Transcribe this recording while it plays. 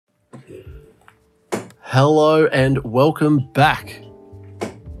Hello and welcome back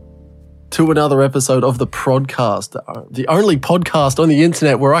to another episode of the Prodcast, the only podcast on the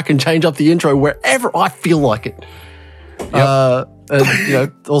internet where I can change up the intro wherever I feel like it. Yep.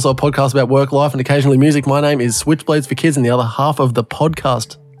 And also a podcast about work, life, and occasionally music. My name is Switchblades for Kids, and the other half of the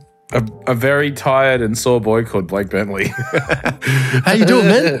podcast. A very tired and sore boy called Blake Bentley. How you doing,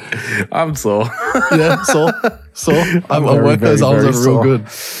 man? I'm sore. Yeah, sore. I work those arms over real good.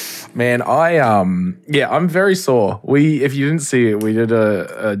 Man, I'm very sore. If you didn't see it, we did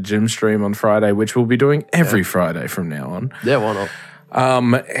a gym stream on Friday, which we'll be doing every Friday from now on. Yeah, why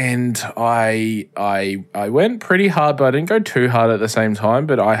not? And I went pretty hard, but I didn't go too hard at the same time.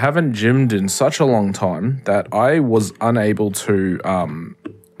 But I haven't gymmed in such a long time that I was unable to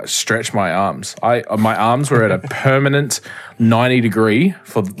stretch my arms. My arms were at a permanent 90 degree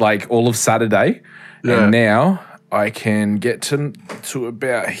for like all of Saturday, and now I can get to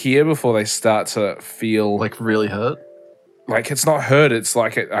about here before they start to feel like really hurt. Like it's not hurt. It's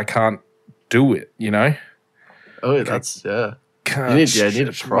like I can't do it. You know. Oh, that's You need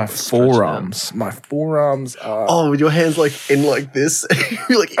to my forearms. My forearms are. Oh, your hands like in like this.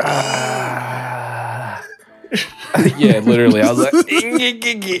 You're like. Yeah, literally. I was like.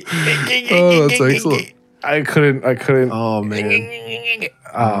 Oh, that's excellent. I couldn't. Oh man.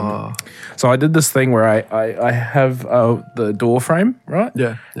 So I did this thing where I have the door frame, right?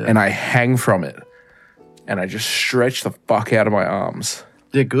 Yeah. And I hang from it, and I just stretch the fuck out of my arms.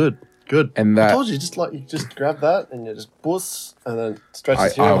 Yeah, good. And that, I told you, just grab that and you just boost and then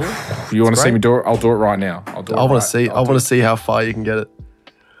stretch it. You want to see me do it? I'll do it right now. I want to see how far you can get it.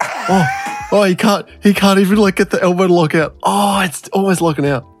 Oh, he can't even like get the elbow to lock out. Oh, it's almost locking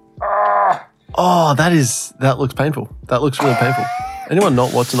out. Oh, that looks painful. That looks really painful. Anyone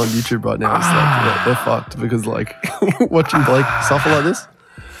not watching on YouTube right now is like, they're fucked because like watching Blake suffer like this.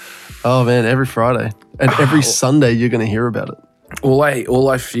 Oh man, every Friday and every Sunday you're going to hear about it. All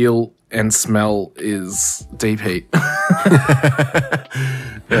I feel and smell is deep heat. Yeah,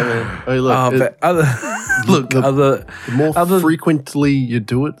 man. Hey, look, the more frequently you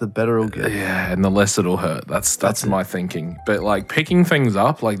do it, the better it'll get. Yeah, and the less it'll hurt. That's my thinking. But like picking things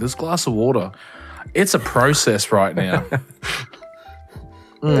up, like this glass of water, it's a process right now.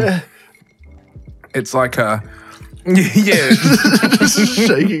 It's like just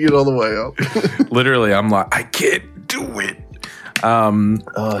shaking it all the way up. Literally, I'm like, I can't do it.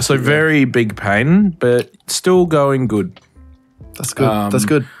 So very big pain, but still going good. That's good. That's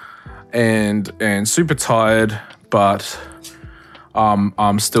good. And super tired, but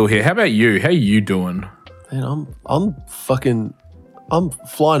I'm still here. How about you? How you doing? Man, I'm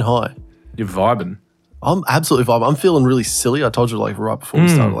flying high. You're vibing. I'm absolutely vibing. I'm feeling really silly. I told you like right before we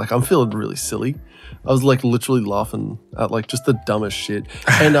started, like I'm feeling really silly. I was like literally laughing at like just the dumbest shit.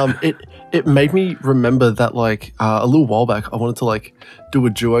 And it made me remember that like a little while back I wanted to like do a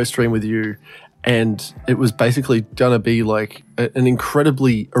duo stream with you, and it was basically gonna be like an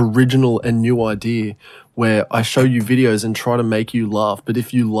incredibly original and new idea where I show you videos and try to make you laugh, but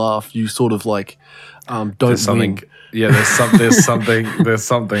if you laugh you sort of like don't win. Yeah, there's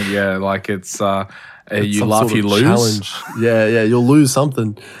something, yeah, like it's you laugh, you lose. Challenge. Yeah, you'll lose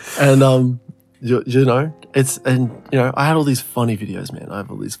something. And you know, I had all these funny videos, man. I have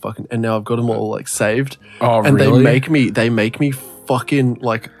all these and now I've got them all like saved. Oh, and really? they make me fucking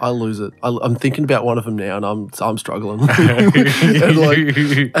like I lose it. I'm thinking about one of them now, and I'm struggling. and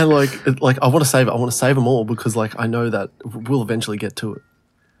I want to save it. I want to save them all because like I know that we'll eventually get to it.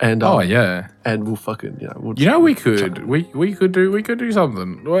 And and we'll fucking we could do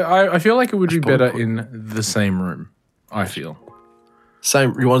something. I feel like it would be better in the same room. I feel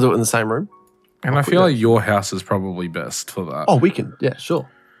same. You want to do it in the same room? And I feel like your house is probably best for that. Oh, we can. Yeah, sure.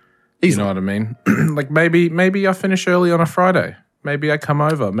 Easily. You know what I mean? Like maybe I finish early on a Friday. Maybe I come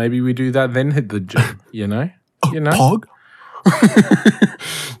over. Maybe we do that, then hit the gym. You know? Pog.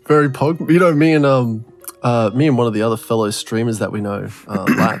 Very pog. You know, me and one of the other fellow streamers that we know,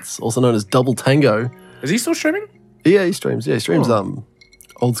 Lats, also known as Double Tango. Is he still streaming? Yeah, he streams. Yeah, he streams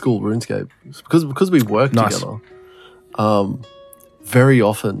old school RuneScape because we work together. Very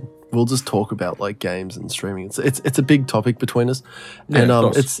often we'll just talk about like games and streaming. It's a big topic between us, and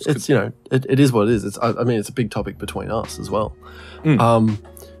it's it is what it is. It's a big topic between us as well.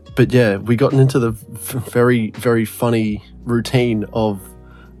 But yeah, we gotten into the very very funny routine of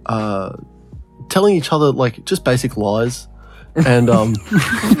telling each other like just basic lies, and and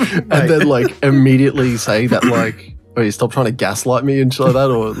then like immediately saying that like, "Oh, you stop trying to gaslight me" and shit like that,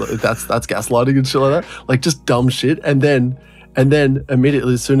 or that's gaslighting and shit like that, like just dumb shit, and then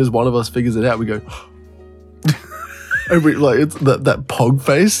immediately as soon as one of us figures it out, we go. And we like it's that pog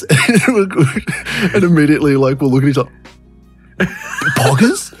face, and immediately like we'll look at each other.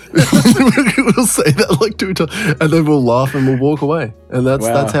 Poggers? We'll say that like 2 times, and then we'll laugh and we'll walk away, and that's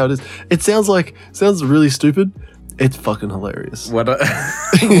how it is. It sounds really stupid. It's fucking hilarious.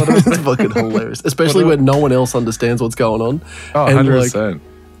 It's fucking hilarious, especially when no one else understands what's going on. Oh, and 100%. Like,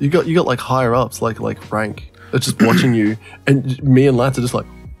 you got like higher ups, like rank, that's just watching you, and me and Lance are just like,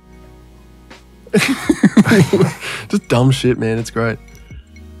 just dumb shit, man. It's great.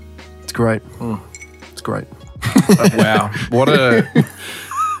 It's great. It's great. Wow, what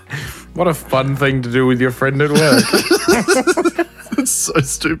a fun thing to do with your friend at work. It's so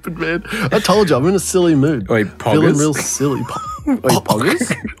stupid, man. I told you, I'm in a silly mood. Wait, poggers? Feeling real silly. Wait,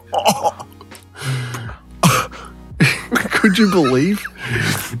 poggers? Could you believe?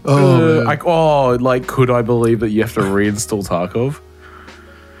 Oh, could I believe that you have to reinstall Tarkov?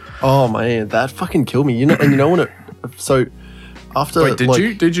 Oh man, that fucking killed me. You know when it. So after. Wait,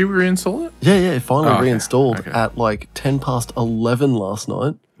 did you reinstall it? Yeah. It finally okay. reinstalled at like 11 last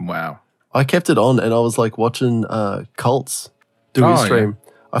night. Wow. I kept it on and I was like watching Cults do his stream.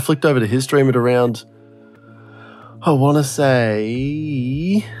 Yeah. I flicked over to his stream at around, I want to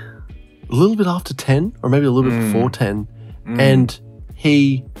say, a little bit after 10 or maybe a little bit before 10. And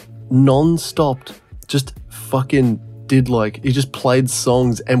he non-stopped just fucking did like, he just played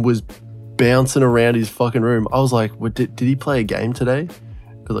songs and was bouncing around his fucking room. I was like, did he play a game today?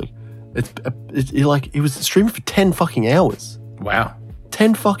 Because like, he was streaming for 10 fucking hours. Wow.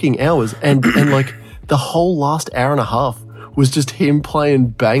 10 fucking hours. And like the whole last hour and a half was just him playing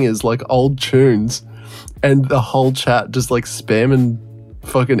bangers, like old tunes, and the whole chat just like spamming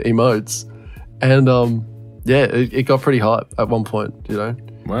fucking emotes. And it got pretty hype at one point, you know.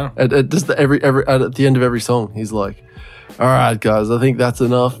 Wow. And just at the end of every song, he's like, "All right, guys, I think that's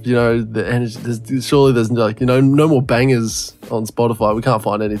enough. You know, the energy. Surely there's like, you know, no more bangers on Spotify. We can't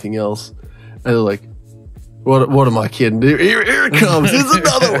find anything else." And they're like, What am I kidding? Here it comes. Here's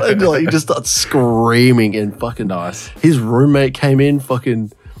another one. Like, he just starts screaming and fucking nice. His roommate came in,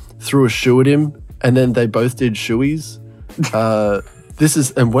 fucking threw a shoe at him, and then they both did shoeies.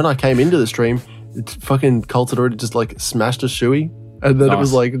 And when I came into the stream, fucking Colt had already just like smashed a shoey, and then it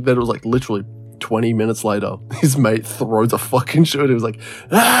was like literally 20 minutes later, his mate throws a fucking shoe, and it was like,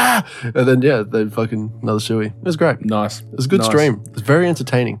 ah, and then they fucking another shoey. It was great. Nice. It was a good stream. It was very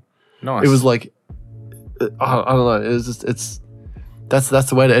entertaining. Nice. It was like, I don't know. It was just that's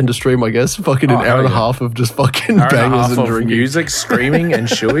the way to end a stream, I guess. Fucking an hour and a half of just fucking bangers and drinking, music, screaming, and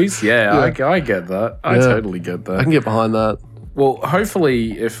shoeies. Yeah, yeah. I get that. I totally get that. I can get behind that. Well,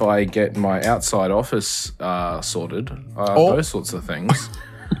 hopefully, if I get my outside office sorted, those sorts of things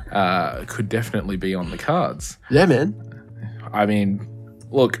could definitely be on the cards. Yeah, man. I mean,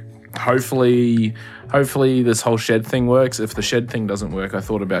 look. Hopefully this whole shed thing works. If the shed thing doesn't work, I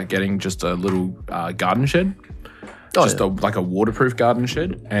thought about getting just a little garden shed, like a waterproof garden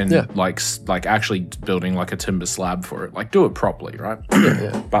shed, and like actually building like a timber slab for it. Like do it properly, right?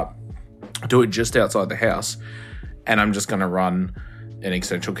 Yeah. But do it just outside the house, and I'm just gonna run an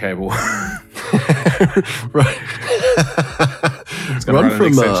extension cable. Right. It's gonna run an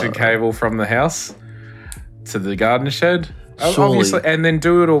extension cable from the house to the garden shed. Surely. Obviously, and then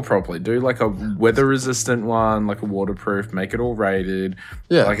do it all properly. Do like a weather-resistant one, like a waterproof. Make it all rated.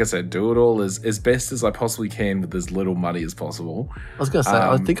 Yeah, like I said, do it all as best as I possibly can with as little money as possible. I was gonna say,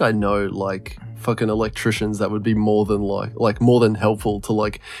 I think I know like fucking electricians that would be more than more than helpful to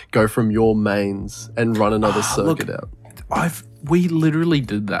like go from your mains and run another circuit out. We literally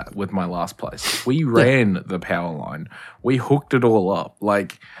did that with my last place. We ran the power line. We hooked it all up.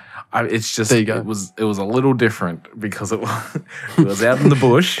 Like. It's just it was a little different because it was out in the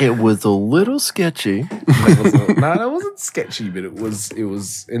bush. It was a little sketchy. No, it wasn't sketchy, but it was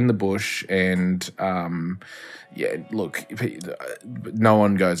in the bush, and look, no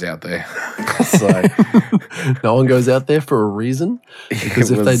one goes out there. So no one goes out there for a reason, because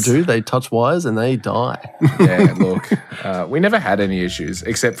if they do, they touch wires and they die. Yeah, look, we never had any issues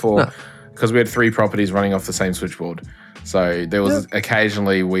except for because we had 3 properties running off the same switchboard. So there was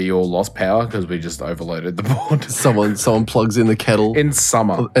occasionally we all lost power because we just overloaded the board. Someone plugs in the kettle in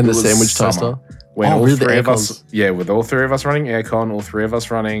summer and the sandwich toaster. When all 3 of us, with all 3 of us running aircon, all 3 of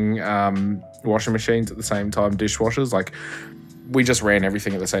us running washing machines at the same time, dishwashers, like we just ran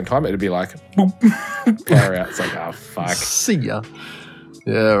everything at the same time. It'd be like boop, power out. It's like fuck. See ya.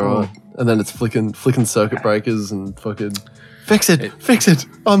 Yeah, right. And then it's flicking circuit breakers and fucking. Fix it.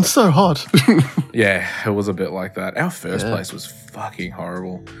 I'm so hot. Yeah, it was a bit like that. Our first place was fucking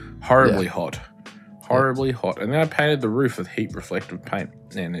horrible. Horribly hot. Horribly hot. And then I painted the roof with heat reflective paint,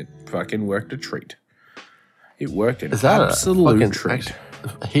 and it fucking worked a treat. It worked in Is that absolute a treat.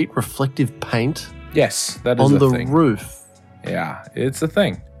 fucking heat reflective paint Yes, that is on a the thing. roof? Yeah, it's a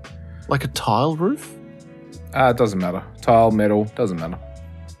thing. Like a tile roof? It doesn't matter. Tile, metal, doesn't matter.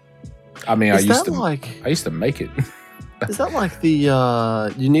 I mean, I used to make it. Is that like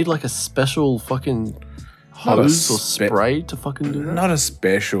the you need like a special fucking hose or spray to fucking do that? Not a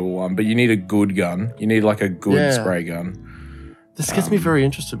special one, but you need a good gun. You need like a good spray gun. This gets me very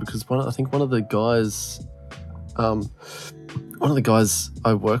interested because I think one of the guys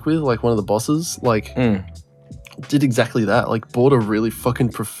I work with, like one of the bosses, like did exactly that. Like bought a really fucking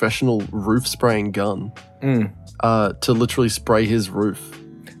professional roof spraying gun to literally spray his roof.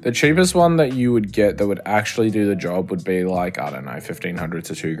 The cheapest one that you would get that would actually do the job would be like, I don't know, $1,500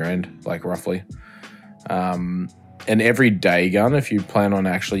 to $2,000, like roughly. An everyday gun, if you plan on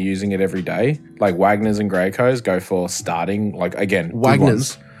actually using it every day, like Wagner's and Graco's go for starting, like again,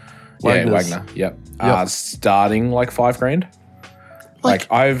 Wagner's. Yeah, Wagner. Yep. Starting like $5,000.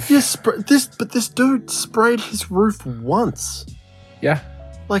 Like I've this dude sprayed his roof once. Yeah.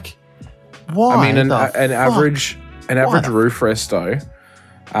 Like, why? I mean, an average roof resto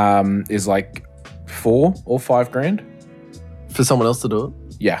is like $4,000 or $5,000 for someone else to do it.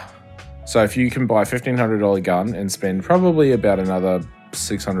 Yeah. So if you can buy a $1,500 gun and spend probably about another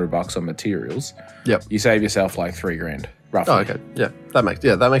 $600 on materials, you save yourself like $3,000 roughly. Oh, okay. Yeah, that makes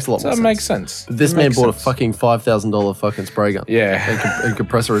a lot more sense. That makes sense. This man bought a fucking $5,000 fucking spray gun. Yeah. and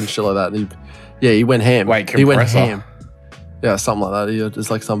compressor and shit like that. And he went ham. Wait, compressor? He went ham. Yeah, something like that.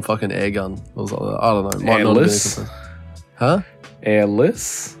 It's like some fucking air gun. Or something like that. I don't know. Airless? Huh?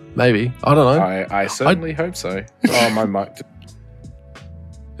 Airless? Maybe. I don't know. I certainly hope so. Oh, my mic.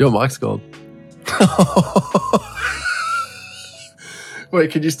 Your mic's gone.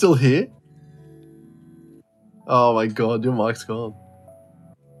 Wait, can you still hear? Oh my god, your mic's gone.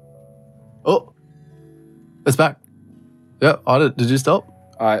 Oh, it's back. Yeah, did you stop?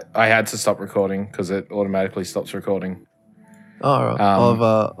 I had to stop recording because it automatically stops recording. Oh, all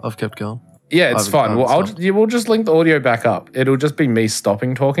right. I've kept going. Yeah, it's fine. Well, we'll just link the audio back up. It'll just be me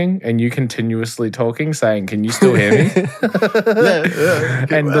stopping talking and you continuously talking, saying, "Can you still hear me?" yeah.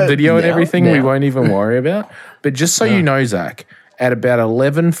 And the video and everything we won't even worry about. But just so you know, Zach, at about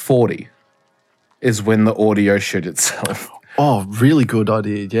 11:40 is when the audio shit itself. Oh, really good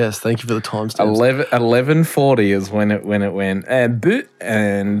idea. Yes, thank you for the timestamp. 11:40 is when it went,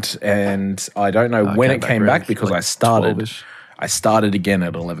 and I don't know when it came back because like I started. 12-ish. I started again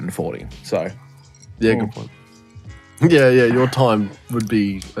at 11:40. So, yeah, good point. Yeah. Your time would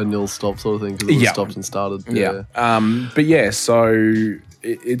be a nil stop sort of thing because it stopped and started. Yeah. But yeah, so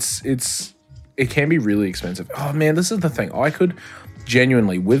it can be really expensive. Oh man, this is the thing. I could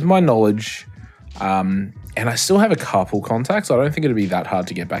genuinely, with my knowledge, and I still have a couple contacts. I don't think it'd be that hard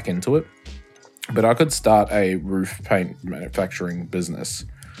to get back into it. But I could start a roof paint manufacturing business.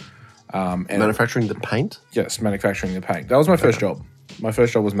 And manufacturing the paint? Yes, manufacturing the paint. That was my first job. My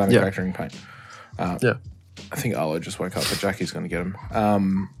first job was manufacturing paint. I think Arlo just woke up, but Jackie's going to get him.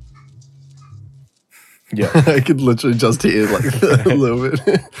 I could literally just hear like a little bit.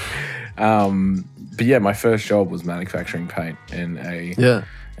 But yeah, my first job was manufacturing paint in a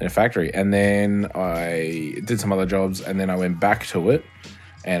factory. And then I did some other jobs and then I went back to it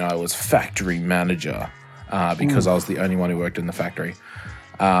and I was factory manager because I was the only one who worked in the factory.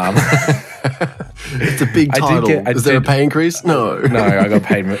 It's a big title. Is there a pay increase? No. No, I got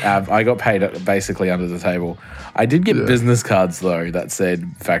paid. I got paid basically under the table. I did get business cards though that said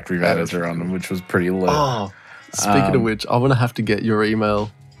factory manager on them, which was pretty lit. Oh, speaking of which, I'm gonna have to get your email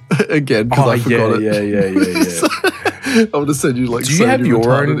again because I forgot it. Yeah. I'm gonna send you like. Do you have your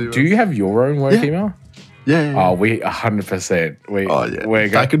own? Do you have your own work email? Yeah. Oh, we 100%. We're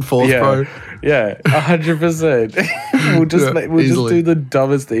back and forth, bro. Yeah, 100%. We'll just just do the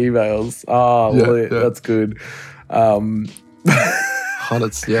dumbest emails. Oh, that's good. Hundreds,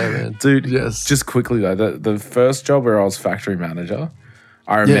 man, dude. Yes. Just quickly though, the first job where I was factory manager,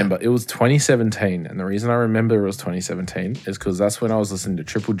 I remember it was 2017, and the reason I remember it was 2017 is because that's when I was listening to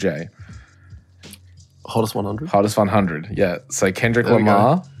Triple J. Hottest 100. Hottest 100. Yeah. So Kendrick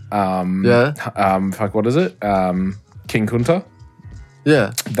Lamar. What is it? King Kunta.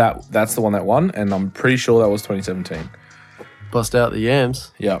 Yeah. That's the one that won, and I'm pretty sure that was 2017. Bust out the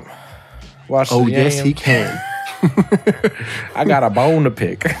yams. Yep. Yes, he can. I got a bone to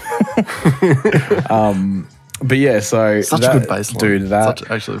pick. But yeah, so such a good baseline, dude.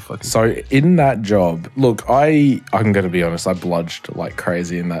 Actually fucking. So in that job, look, I'm gonna be honest. I bludged like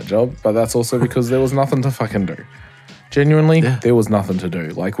crazy in that job, but that's also because there was nothing to fucking do. Genuinely, there was nothing to do.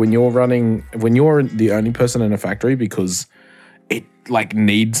 Like when you're the only person in a factory, because like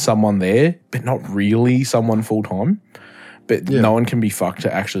need someone there, but not really someone full time. But no one can be fucked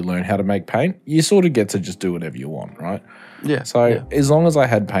to actually learn how to make paint. You sort of get to just do whatever you want, right? Yeah. So as long as I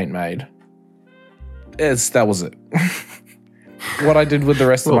had paint made, that was it. What I did with the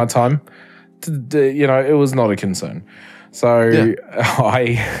rest of my time, it was not a concern. So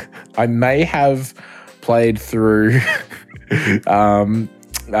I may have played through.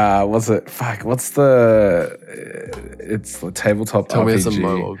 What's it? Fuck. What's the? It's the tabletop Tell RPG. me it's a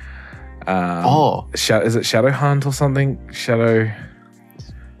monologue. Is it Shadowhunt or something?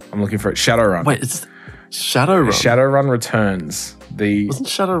 I'm looking for it. Shadowrun. Wait, it's Shadowrun. Shadowrun Returns. Wasn't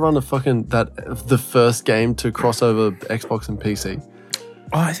Shadowrun the first game to cross over Xbox and PC?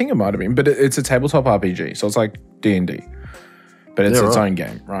 Oh, I think it might have been, but it's a tabletop RPG, so it's like D&D, but it's its own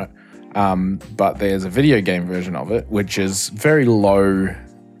game, right? But there's a video game version of it, which is very low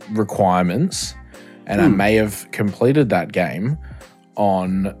requirements, and I may have completed that game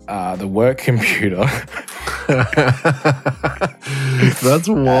on the work computer. That's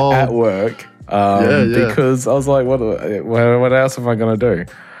wild. At work. Because I was like, what else am I going to do?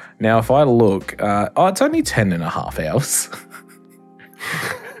 Now, if I look, it's only 10 and a half hours.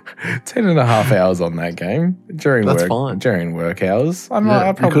 10 and a half hours on that game during work hours. I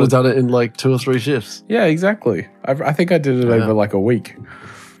probably you could have done it in like 2 or 3 shifts. Yeah, exactly. I think I did it over like a week.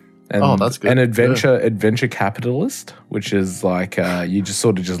 And, that's good. An adventure capitalist, which is like you just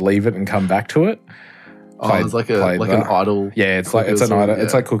sort of just leave it and come back to it. It's like an idle. Yeah, it's an idle.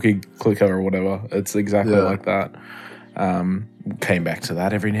 It's like Cookie Clicker or whatever. It's exactly like that. Came back to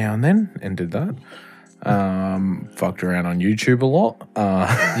that every now and then and did that. Fucked around on YouTube a lot.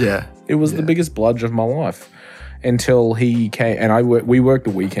 It was the biggest bludge of my life until he came and we worked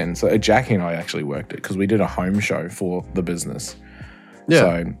the weekend. So Jackie and I actually worked it because we did a home show for the business.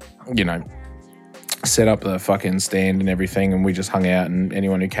 So, set up the fucking stand and everything, and we just hung out, and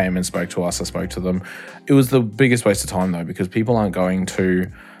anyone who came and spoke to us, I spoke to them. It was the biggest waste of time, though, because people aren't going to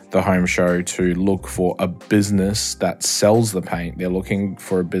the home show to look for a business that sells the paint. They're looking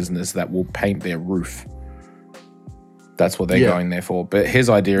for a business that will paint their roof. That's what they're going there for. But his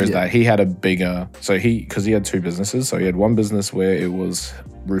idea is that he had a bigger... because he had 2 businesses. So he had one business where it was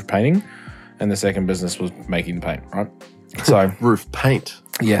roof painting, and the second business was making paint, right? So roof paint.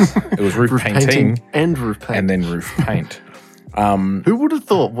 Yes, it was roof painting and roof paint. And then roof paint. Who would have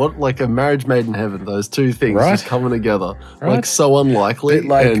thought what like a marriage made in heaven, those 2 things just coming together. Right? Like so unlikely.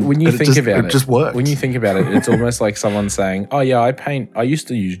 When you think about it, it just works. When you think about it, it's almost like someone saying, "Oh yeah, I paint. I used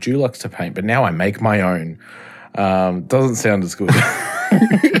to use Dulux to paint, but now I make my own." Doesn't sound as good.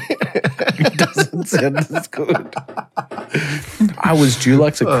 It doesn't sound as good. I was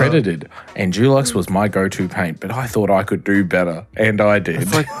Dulux accredited, and Dulux was my go-to paint, but I thought I could do better, and I did.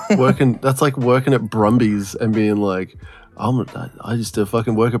 That's like working at Brumby's and being like, I used to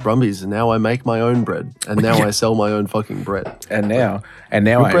fucking work at Brumby's, and now I make my own bread, and now I sell my own fucking bread. And now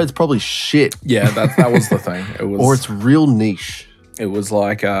your bread's probably shit. Yeah, that was the thing. It was, or it's real niche. It was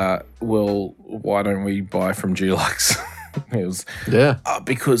like, well, why don't we buy from Dulux? It was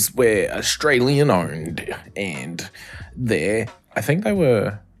because we're Australian owned, and I think they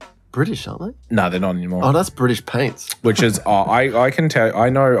were British, aren't they? No, they're not anymore. Oh, that's British Paints. Which is I can tell I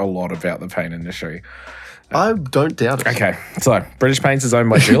know a lot about the paint industry. I don't doubt it. Okay, so British Paints is owned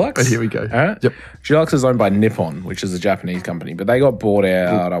by Dulux. Oh, here we go. All right? Yep. Dulux is owned by Nippon, which is a Japanese company, but they got bought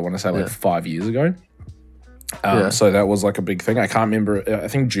out. I want to say 5 years ago. So that was like a big thing. I can't remember. I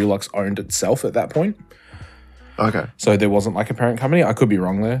think Dulux owned itself at that point. Okay. So there wasn't like a parent company. I could be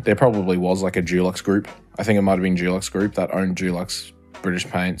wrong there. There probably was like a Dulux group. I think it might have been Dulux group that owned Dulux, British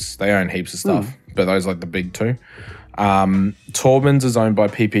Paints. They own heaps of stuff, but those are like the big 2. Taubmans is owned by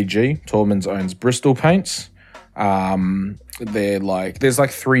PPG. Taubmans owns Bristol Paints. There's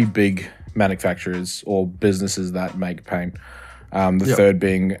like 3 big manufacturers or businesses that make paint. The third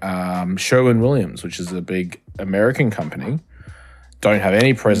being Sherwin-Williams, which is a big American company. Don't have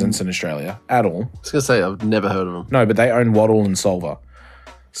any presence in Australia at all. I was going to say, I've never heard of them. No, but they own Wattle and Solver.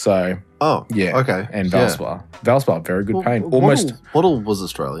 So, okay. And Valspar. Valspar, very good paint. Wattle was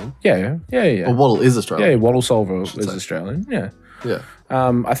Australian. Yeah. Or Wattle is Australian. Yeah, Wattle Solver is Australian. Yeah. Yeah.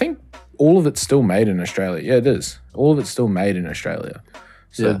 I think all of it's still made in Australia. Yeah, it is. All of it's still made in Australia.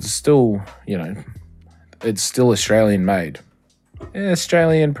 So it's still, it's still Australian made.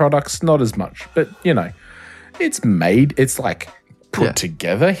 Australian products, not as much. But, it's made. It's like put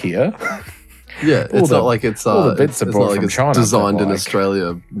together here. Yeah, it's not like it's all the bits are brought from China. Designed in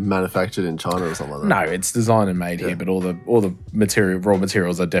Australia, manufactured in China or something like that. No, it's designed and made here, but all the raw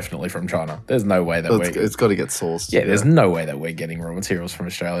materials are definitely from China. There's no way that it's got to get sourced. Yeah, there's no way that we're getting raw materials from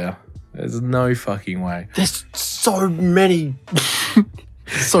Australia. There's no fucking way. There's so many.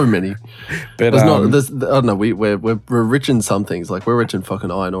 So many. But I don't know. We're rich in some things. Like we're rich in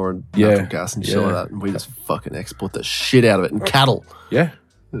fucking iron ore and natural gas and shit like that. And we just fucking export the shit out of it. And cattle. Yeah.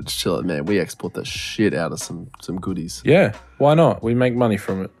 It's chill, man. We export the shit out of some goodies. Yeah. Why not? We make money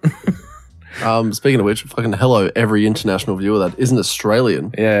from it. Speaking of which, fucking hello, every international viewer that isn't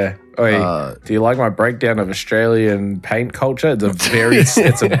Australian. Yeah. Oi, do you like my breakdown of Australian paint culture?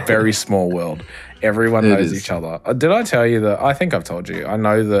 It's a very small world. Everyone knows each other. Did I tell you that? I think I've told you. I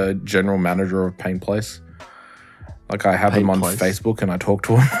know the general manager of Paint Place. Like I have him on Facebook and I talk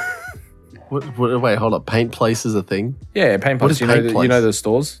to him. Wait, hold up. Paint Place is a thing? Yeah, Paint Place. You know the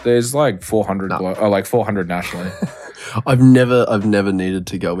stores? There's like 400 like 400 nationally. I've never needed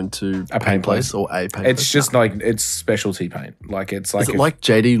to go into a paint place or a paint place. It's just like it's specialty paint. Like it's like is it like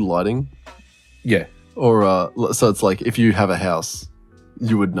JD Lighting? Yeah. Or so it's like if you have a house,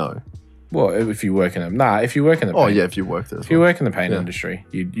 you would know. Well, if you work in if you work in the paint, if you work there. If you work in the paint industry,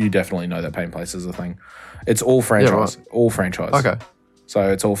 you definitely know that Paint Place is a thing. It's all franchise. Yeah, right. All franchise. Okay. So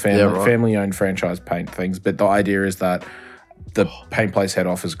it's all family owned franchise paint things. But the idea is that the Paint Place head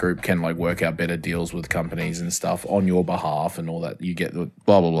office group can like work out better deals with companies and stuff on your behalf and all that. You get the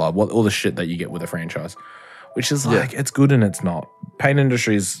blah blah blah, all the shit that you get with a franchise, which is like it's good and it's not. Paint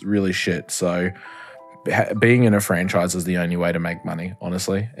industry is really shit. So being in a franchise is the only way to make money,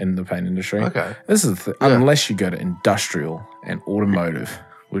 honestly, in the paint industry. Okay. This is unless you go to industrial and automotive,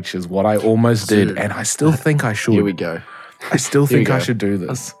 which is what I almost did, and I still think I should. Here we go. I still think I should do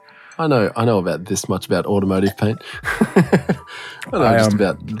this. I know about this much about automotive paint. I know just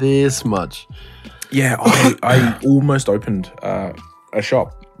about this much. Yeah, I almost opened a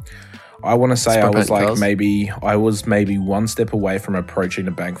shop. I want to say I was maybe one step away from approaching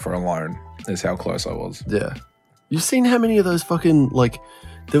a bank for a loan. Is how close I was. Yeah. You've seen how many of those fucking, like,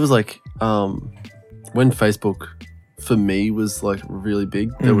 there was like, when Facebook for me was like really big,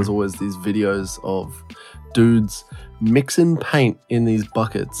 there was always these videos of dudes mixing paint in these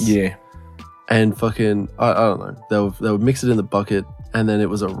buckets. Yeah. And fucking, I don't know, they would mix it in the bucket and then it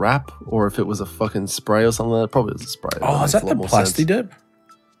was a wrap, or if it was a fucking spray or something like that, probably was a spray. Oh, is that the plasti dip?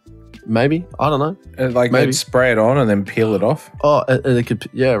 Maybe. I don't know. Like maybe spray it on and then peel it off. Oh, and it could.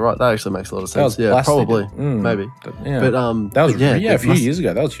 Yeah, right. That actually makes a lot of sense. Yeah, probably. Maybe. But that was a few years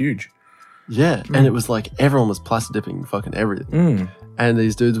ago. That was huge. Yeah, and it was like everyone was plastic dipping fucking everything, and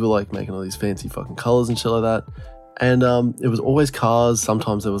these dudes were like making all these fancy fucking colors and shit like that. And it was always cars.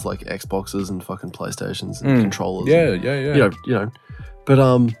 Sometimes there was like Xboxes and fucking PlayStations and controllers. Yeah. You know. But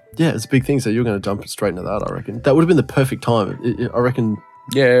yeah, it's a big thing. So you're going to jump straight into that. I reckon that would have been the perfect time. I reckon.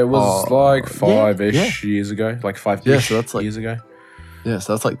 Yeah, it was like 5-ish years ago. Like 5-ish so that's like, years ago. Yeah,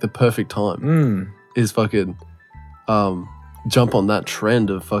 so that's like the perfect time. Is fucking jump on that trend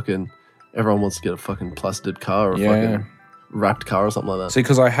of fucking everyone wants to get a fucking plastic car or a fucking wrapped car or something like that. See,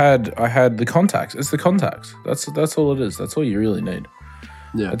 because I had the contacts. It's the contacts. That's all it is. That's all you really need.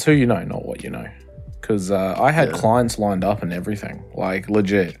 Yeah. That's who you know, not what you know. Because I had clients lined up and everything, like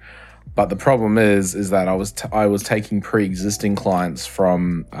legit. But the problem is that I was taking pre-existing clients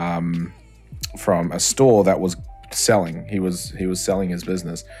from a store that was selling. He was selling his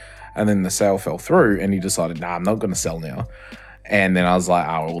business, and then the sale fell through, and he decided, nah, I'm not going to sell now. And then I was like,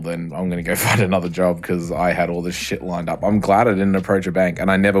 oh, well, then I'm going to go find another job because I had all this shit lined up. I'm glad I didn't approach a bank,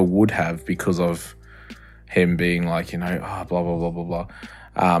 and I never would have because of him being like, blah blah blah blah blah.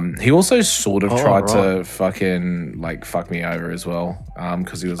 He also sort of tried to fucking like fuck me over as well.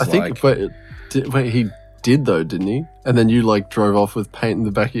 Because he was wait, he did though, didn't he? And then you like drove off with paint in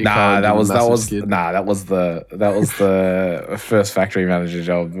the back of your car. That was the first factory manager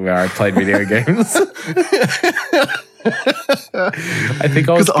job where I played video games. I think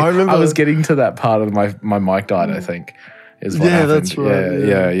I was getting to that part of my mic died, I think. Is what happened. That's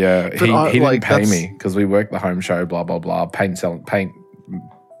right. Yeah. He didn't pay me because we worked the home show, blah blah blah, paint,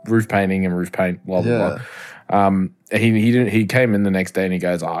 roof painting and roof paint, blah blah blah. He came in the next day and he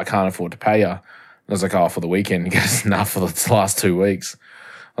goes, I can't afford to pay you. I was like, for the weekend. He goes, nah, for the last 2 weeks.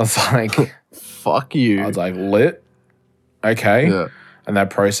 I was like, fuck you. I was like, lit. Okay. Yeah. And they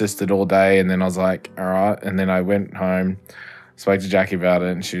processed it all day. And then I was like, all right. And then I went home, spoke to Jackie about it.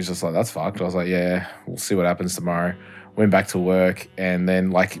 And she was just like, that's fucked. I was like, yeah, we'll see what happens tomorrow. Went back to work. And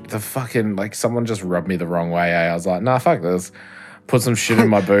then someone just rubbed me the wrong way. I was like, nah, fuck this. Put some shit in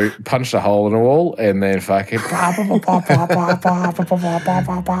my boot, punched a hole in a wall, and then fucking brought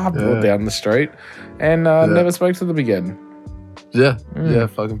down the street, and never spoke to them again. Yeah,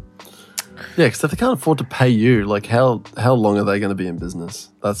 fucking. Yeah, because if they can't afford to pay you, like how long are they going to be in business?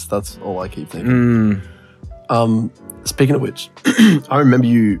 That's all I keep thinking. Speaking of which, I remember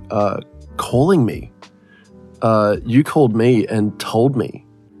you calling me. You called me and told me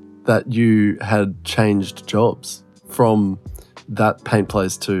that you had changed jobs from that paint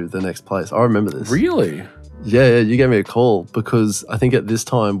place to the next place. I remember this. Really? Yeah, you gave me a call because I think at this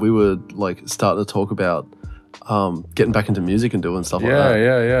time we were like starting to talk about getting back into music and doing stuff like that.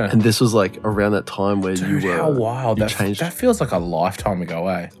 Yeah. And this was like around that time where Dude, you were. how wild. You That feels like a lifetime ago,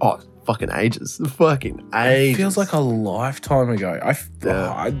 eh? Oh, fucking ages. Fucking ages. It feels like a lifetime ago.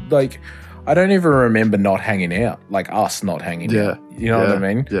 I don't even remember not hanging out, like us not hanging out. You know what I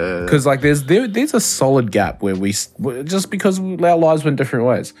mean? Yeah. Because like there's a solid gap where we just because our lives went different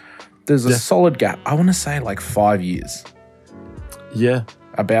ways. There's a solid gap. I want to say like 5 years. Yeah.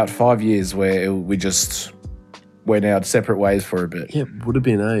 About 5 years where we just went our separate ways for a bit. Yeah, it would have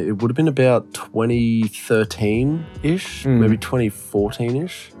been about 2013-ish, maybe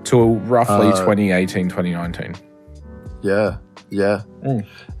 2014-ish. To roughly 2018, 2019. Yeah. And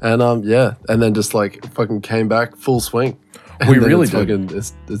and then just like fucking came back full swing. We really did.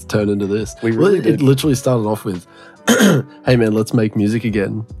 It's turned into this. Did. It literally started off with, hey man, let's make music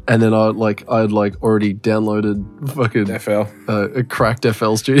again. And then I'd already downloaded fucking FL. A cracked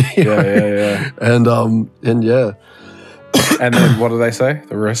FL studio. Yeah. And yeah. And then what do they say?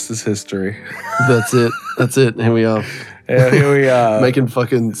 The rest is history. That's it. Here we are. Yeah, here we are. Making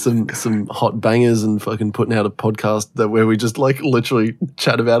fucking some hot bangers and fucking putting out a podcast where we just like literally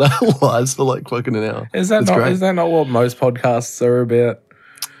chat about our lives for like fucking an hour. Is that not what most podcasts are about?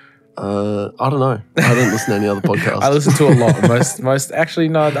 I don't know. I don't listen to any other podcasts. I listen to a lot. Most actually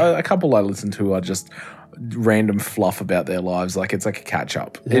no, a couple I listen to are just random fluff about their lives. Like it's like a catch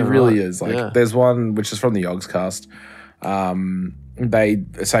up. Yeah, it really is. Like there's one which is from the Yogscast. They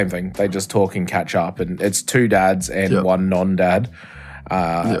same thing. They just talk and catch up, and it's two dads and one non-dad.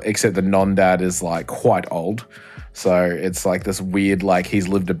 Except the non-dad is like quite old, so it's like this weird like he's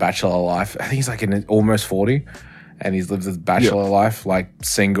lived a bachelor life. I think he's like in almost 40, and he's lived this bachelor life, like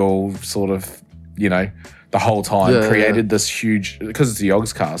single, sort of, you know, the whole time. Created this huge because it's the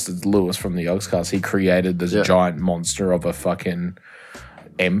Yogscast. It's Lewis from the Yogscast. He created this giant monster of a fucking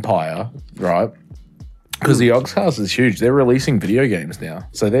empire, right? Because the Yogscast is huge. They're releasing video games now.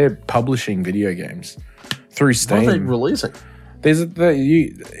 So they're publishing video games through Steam. What are they releasing?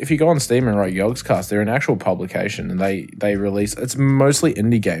 If you go on Steam and write Yogscast, they're an actual publication, and they release. It's mostly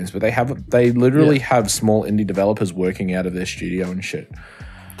indie games, but they literally have small indie developers working out of their studio and shit.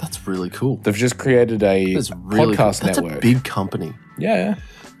 That's really cool. They've just created a podcast network. That's a big company. Yeah.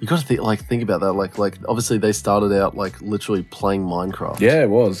 You got to think about that. Like obviously they started out like literally playing Minecraft. Yeah, it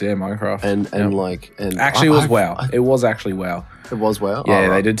was. Yeah, Minecraft. And actually, it was WoW. It was actually WoW. It was WoW. Yeah,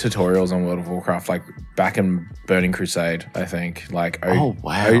 they did tutorials on World of Warcraft, like back in Burning Crusade, I think. Like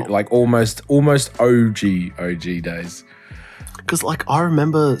like almost OG days. Because like I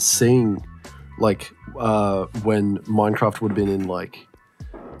remember seeing like when Minecraft would have been in like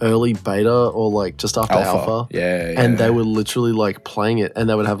early beta or like just after alpha. Yeah. And they were literally like playing it, and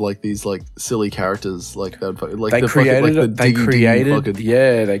they would have like these like silly characters like they created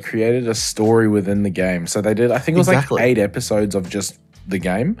a story within the game. So they did, I think it was like 8 episodes of just the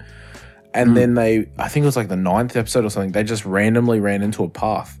game. And then I think it was like the 9th episode or something, they just randomly ran into a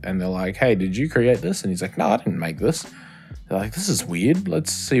path, and they're like, "Hey, did you create this?" And he's like, "No, I didn't make this." They're like, "This is weird.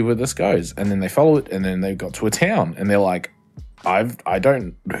 Let's see where this goes." And then they follow it, and then they got to a town, and they're like,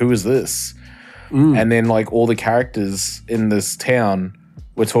 who is this? And then like all the characters in this town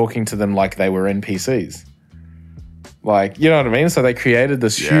were talking to them like they were NPCs. Like, you know what I mean? So they created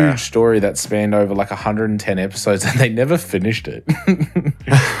this huge story that spanned over like 110 episodes, and they never finished it.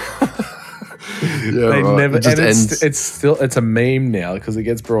 They never. It just ends. It's a meme now because it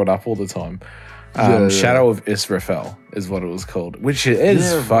gets brought up all the time. Shadow of Israfel is what it was called, which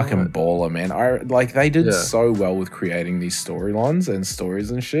is fucking baller, man. They did so well with creating these storylines and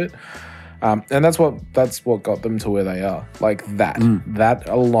stories and shit. And that's what got them to where they are. Like that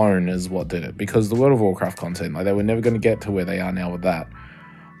alone is what did it, because the World of Warcraft content, like they were never going to get to where they are now with that.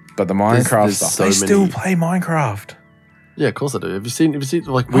 But the Minecraft stuff, they still play Minecraft. Yeah, of course I do. Have you seen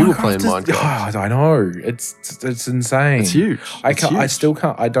like we were playing Minecraft? I know. It's insane. It's huge. I still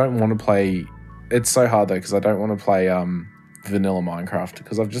can't. I don't want to play. It's so hard though, because I don't want to play vanilla Minecraft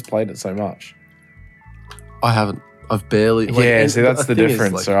because I've just played it so much. I haven't. I've barely. See, that's the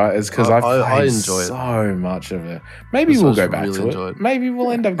difference, right? It's because I've played so much of it. Maybe we'll go back to it. Maybe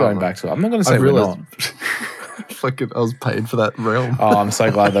we'll end up going back to it. I'm not going to say we're not. Fucking, I was paid for that realm. Oh, I'm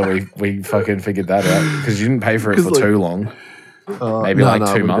so glad that we fucking figured that out, because you didn't pay for it for too long. Maybe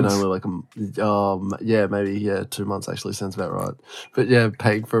 2 months. Only maybe 2 months actually sounds about right. But yeah,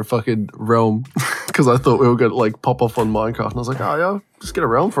 paying for a fucking realm. because I thought we were going to like pop off on Minecraft, and I was like, oh yeah, just get a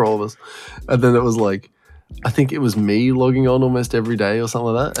realm for all of us. And then it was like, I think it was me logging on almost every day or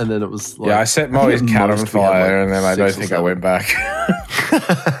something like that. And then it was like, yeah, I set Molly's cat on fire, and then I don't think I went back.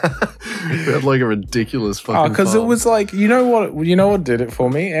 We had like a ridiculous fucking. Because it was like, you know what did it for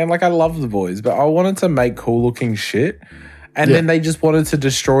me, and like I love the boys, but I wanted to make cool looking shit. And then they just wanted to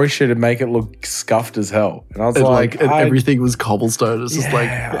destroy shit and make it look scuffed as hell. And I was and everything was cobblestone. It's just like,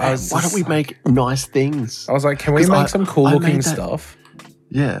 why don't we make nice things? I was like, can we make some cool looking stuff?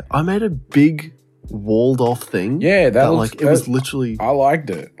 Yeah, I made a big walled off thing. Yeah, it was literally. I liked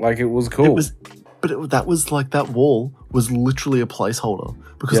it. Like it was cool. That was like that wall was literally a placeholder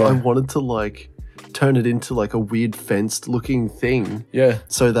because I wanted to like turn it into like a weird fenced looking thing. Yeah.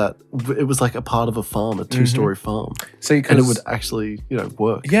 So that it was like a part of a farm, a 2-story farm. See, and it would actually,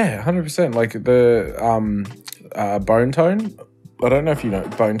 work. Yeah, 100%. Like the Bone Tone. I don't know if you know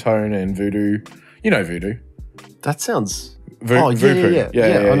Bone Tone and Voodoo. You know Voodoo. That sounds. Voopoo.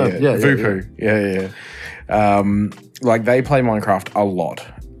 Yeah, I know. Yeah, Voopoo. Yeah. Like they play Minecraft a lot.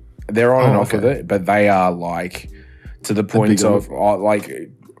 They're on and off with it, but they are like to the point of like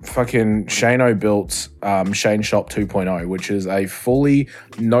fucking Shano built Shane Shop 2.0, which is a fully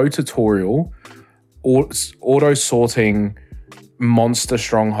no tutorial auto sorting monster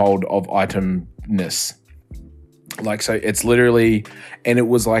stronghold of itemness. Like, so it's literally, and it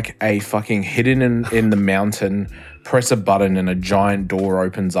was like a fucking hidden in the mountain, press a button and a giant door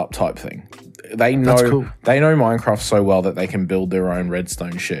opens up type thing. They know Minecraft so well that they can build their own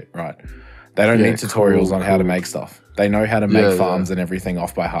redstone shit, right? They don't need tutorials on how to make stuff. They know how to make farms and everything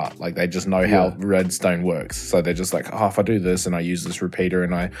off by heart. Like they just know how redstone works. So they're just like, if I do this and I use this repeater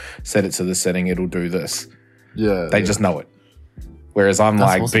and I set it to this setting, it'll do this. Yeah. They just know it. Whereas I'm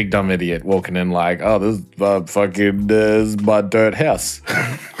like awesome. Big dumb idiot walking in like, this is my dirt house.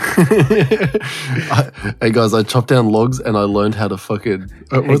 Hey guys, I chopped down logs and I learned how to fucking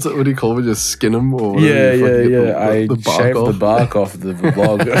what do you call it? Just skin them or whatever. I shaved the bark off the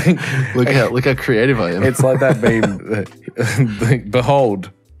log. look how creative I am. It's like that meme.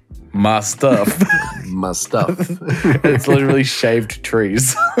 Behold, my stuff. My stuff. It's literally shaved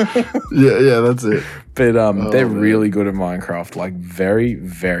trees. yeah, that's it. But they're really good at Minecraft, like very,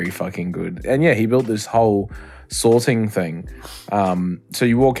 very fucking good. And yeah, he built this whole sorting thing. So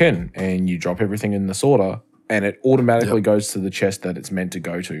you walk in and you drop everything in the sorter and it automatically goes to the chest that it's meant to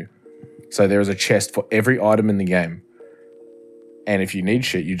go to. So there is a chest for every item in the game. And if you need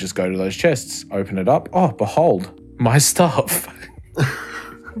shit, you just go to those chests, open it up. Oh, behold, my stuff.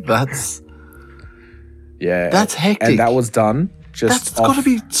 That's hectic. And that was done That's got to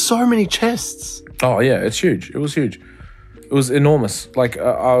be so many chests. Oh yeah, it's huge. It was huge. It was enormous. Like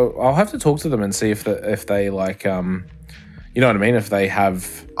I'll have to talk to them and see if they like you know what I mean. If they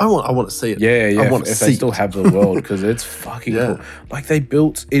have, I want to see it. Yeah. If they still have the world, because it's fucking cool. Like they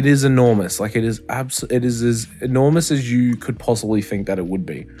built, it is enormous. Like it is it is as enormous as you could possibly think that it would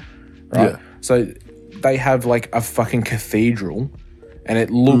be. Right. Yeah. So they have like a fucking cathedral. And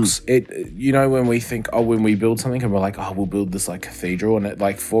it looks, when we think, when we build something and we're like, we'll build this like cathedral, and it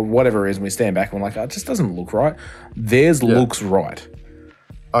like for whatever reason we stand back and we're like, it just doesn't look right. Theirs looks right.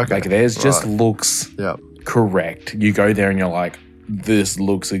 Okay. Like theirs just looks correct. You go there and you're like, this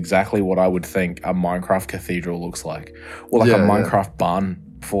looks exactly what I would think a Minecraft cathedral looks like. Or like a Minecraft barn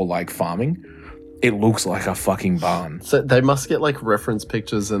for like farming. It looks like a fucking barn. So they must get like reference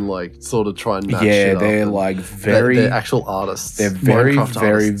pictures and like sort of try and match it up. They're like they're actual artists. They're very,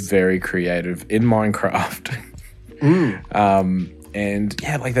 very, very creative in Minecraft. And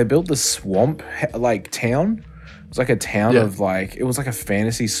yeah, like they built this swamp like town. It was like a town of like, it was like a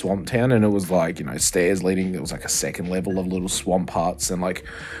fantasy swamp town, and it was like, stairs leading. There was like a second level of little swamp huts and like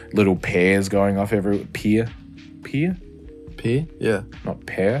little piers going off every pier? Yeah. Not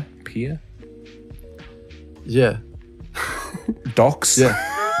pear, pier. Yeah. Docks? Yeah.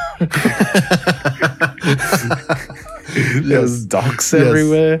 There was docks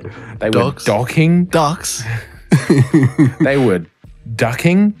everywhere. They were docking. Ducks. They were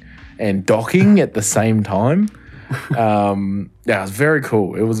ducking and docking at the same time. It was very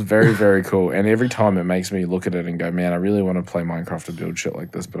cool. It was very, very cool. And every time it makes me look at it and go, man, I really want to play Minecraft and build shit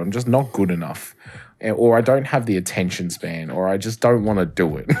like this, but I'm just not good enough. Or I don't have the attention span, or I just don't want to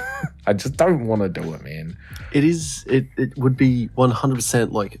do it. I just don't want to do it, man. It would be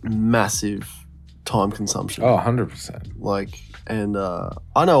 100% like massive time consumption. Oh, 100%. Like, and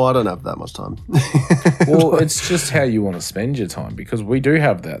I know I don't have that much time. Well, it's just how you want to spend your time, because we do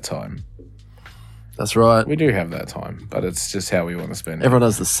have that time. That's right. We do have that time, but it's just how we want to spend it. Everyone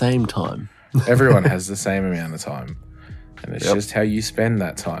has the same time. Everyone has the same amount of time. And it's just how you spend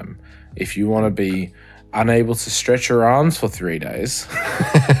that time. If you want to be unable to stretch your arms for 3 days,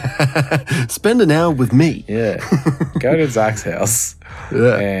 spend an hour with me. Yeah. Go to Zach's house.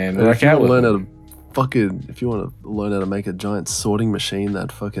 Yeah. And if work you out want with to him. if you want to learn how to make a giant sorting machine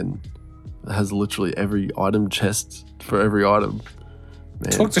that fucking has literally every item chest for every item.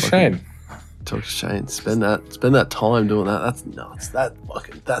 Man, Talk to Shane. Talk to Shane. Spend that time doing that. That's nuts.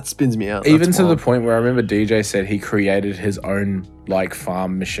 That spins me out. Even That's to wild. the point where I remember DJ said he created his own like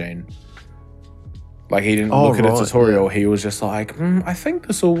farm machine. Like he didn't look at a tutorial. Yeah. He was just like, I think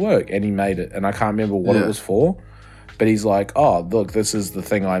this will work, and he made it. And I can't remember what it was for, but he's like, oh look, this is the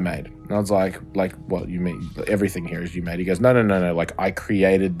thing I made. And I was like what you mean? Everything here is you made. He goes, no. Like I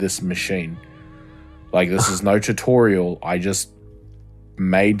created this machine. Like this is no tutorial. I just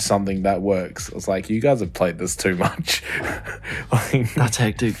made something that works. I was like, you guys have played this too much. Like, that's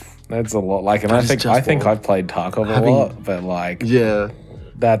hectic. That's a lot. Like, and I think I've played Tarkov a lot, but like,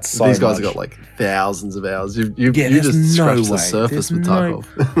 that's so these guys much. have got like thousands of hours. You just scratched the surface with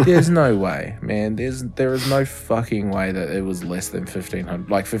Tarkov. There's no way, man. There is no fucking way that it was less than 1,500,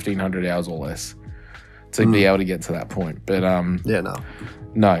 like 1,500 hours or less to be able to get to that point. But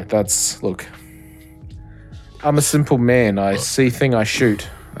no, that's look. I'm a simple man. I see thing, I shoot.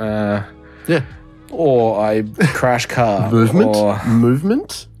 Or I crash car.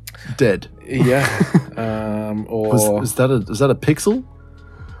 Movement? Dead. Yeah. Or is that a pixel?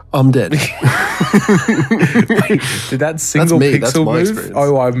 I'm dead. Did that single pixel move? Experience.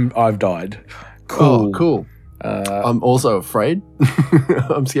 Oh, I've died. Cool. Oh, cool. I'm also afraid.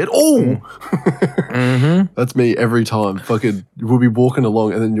 I'm scared. Oh, that's me every time. Fucking, we'll be walking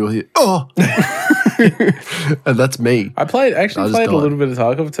along and then you'll hear, oh, and that's me. I played a little bit of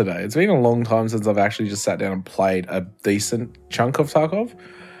Tarkov today. It's been a long time since I've actually just sat down and played a decent chunk of Tarkov.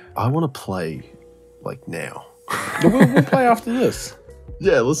 I want to play like now. We'll play after this.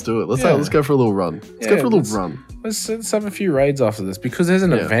 Yeah, let's do it. Let's go for a little run. Let's have a few raids after this because there's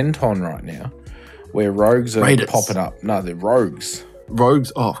an event on right now where rogues are popping up. No, they're rogues.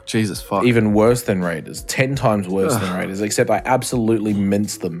 Rogues? Oh, Jesus, fuck. Even worse than raiders. 10 times worse than raiders, except I absolutely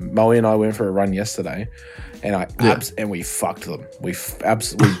minced them. Moe and I went for a run yesterday, and and we fucked them. We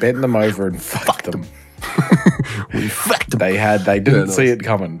bent them over and fucked them. We fucked them. They didn't see it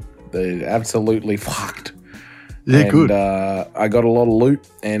coming. They absolutely fucked. Yeah, and, good. I got a lot of loot,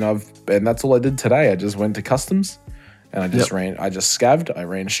 and that's all I did today. I just went to customs, and I just scavved. I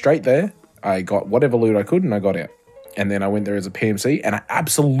ran straight there. I got whatever loot I could, and I got out. And then I went there as a PMC, and I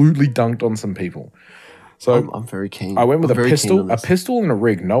absolutely dunked on some people. So I'm very keen. I went with a pistol and a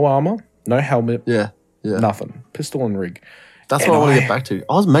rig, no armor, no helmet, nothing. Pistol and rig. That's what I want to get back to.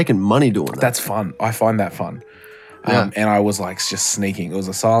 I was making money doing that. That's fun. I find that fun. And I was like just sneaking. It was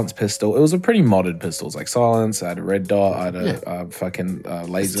a silence pistol. It was a pretty modded pistol. It was like silence. I had a red dot. I had a fucking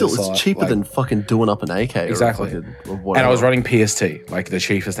laser sight. It's cheaper than fucking doing up an AK. Exactly. And I was running PST, like the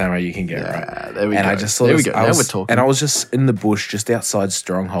cheapest ammo you can get, right? There we go. I just saw there we go. Now we're talking. And I was just in the bush, just outside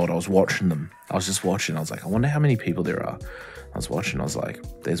Stronghold. I was watching them. I was just watching. I was like, I wonder how many people there are. I was watching. I was like,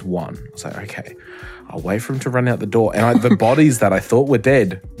 there's one. I was like, okay. I'll wait for him to run out the door. And the bodies that I thought were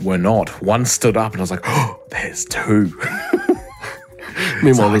dead were not. One stood up, and I was like, oh, there's two.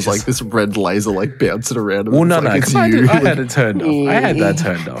 Meanwhile, there's like this red laser like bouncing around. Well, no, because I had it turned off. I had that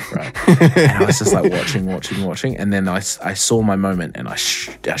turned off, right? And I was just like watching. And then I saw my moment, and I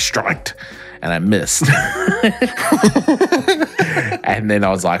striked, and I missed. And then I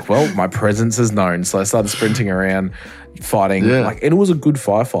was like, well, my presence is known. So I started sprinting around, fighting. And it was a good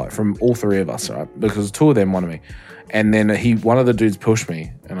firefight from all three of us, right? Because two of them wanted me. And then one of the dudes pushed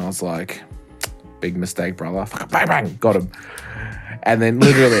me, and I was like, big mistake, brother. Bang, bang, got him. And then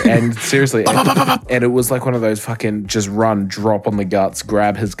literally, and seriously, and it was like one of those fucking just run, drop on the guts,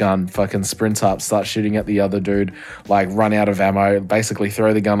 grab his gun, fucking sprint up, start shooting at the other dude, like run out of ammo, basically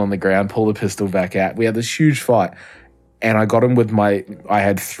throw the gun on the ground, pull the pistol back out. We had this huge fight. And I got him with I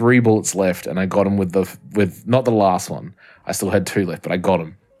had 3 bullets left, and I got him with not the last one. I still had 2 left, but I got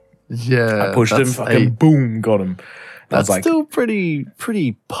him. Yeah. I pushed him, fucking boom, got him. That's still pretty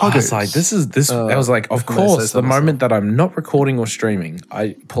poggers. I was like, I was like, of course, the moment that I'm not recording or streaming,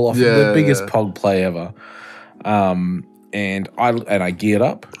 I pull off the biggest pog play ever. And I geared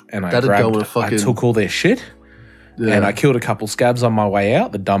up, and I took all their shit, and I killed a couple scabs on my way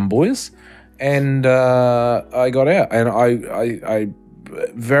out, the dumb boys, and I got out, and I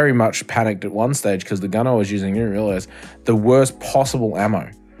very much panicked at one stage because the gun I was using, I didn't realize the worst possible ammo.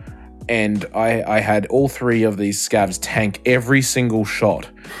 And I had all 3 of these scavs tank every single shot.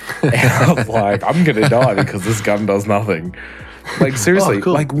 And I was like, I'm going to die because this gun does nothing. Like seriously, Oh,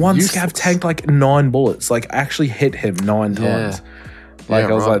 cool. like one Useless. scav tanked like 9 bullets, like actually hit him 9 times. Like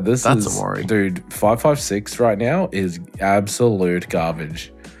I was like, that's a worry. Dude, 5.56 right now is absolute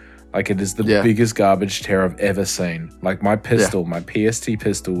garbage. Like it is the biggest garbage tear I've ever seen. Like my pistol, my PST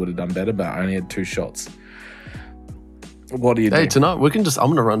pistol would have done better, but I only had 2 shots. What do you do? Hey, tonight I'm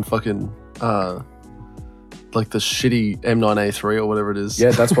gonna run fucking like the shitty M9A3 or whatever it is.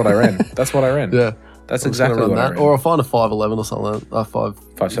 Yeah, that's what I ran. Yeah. That's exactly what I ran. Or I'll find a 511 or something.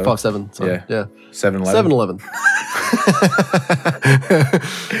 5.7. Sorry. Yeah. 711. 711.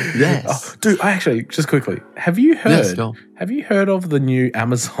 Yes. Oh, dude, I actually, just quickly, have you heard of the new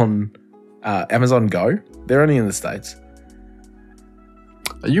Amazon Go? They're only in the States.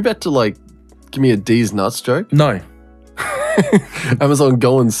 Are you about to like give me a D's nuts joke? No. Amazon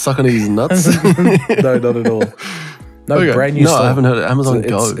Go and suck on his nuts? No, not at all. No, okay. Brand new store. I haven't heard of Amazon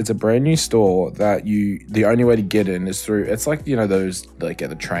Go. It's a brand new store that the only way to get in is through, it's like, you know, those, like at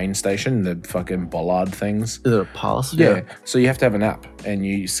the train station, the fucking bollard things. Is it a pass? Yeah. So you have to have an app and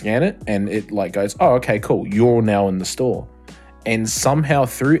you scan it and it like goes, oh, okay, cool. You're now in the store. And somehow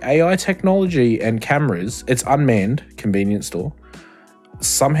through AI technology and cameras, it's unmanned convenience store.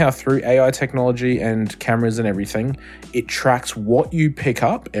 Somehow through AI technology and cameras and everything, it tracks what you pick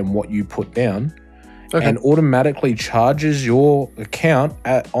up and what you put down. Okay. And automatically charges your account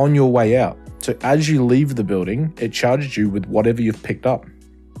on your way out. So as you leave the building, it charges you with whatever you've picked up.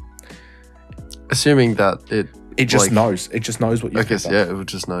 Assuming that it just knows. It just knows what you've picked up. Yeah, it would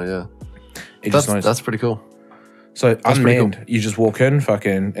just know, yeah. It just knows. That's pretty cool. So that's unmanned, cool. You just walk in,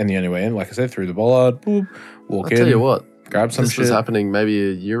 fucking, and the only way in, like I said, through the bollard, boop, walk in. I'll tell you what. Grab some shit. This was happening maybe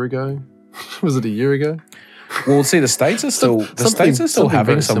a year ago. Was it a year ago? Well, see, the States are still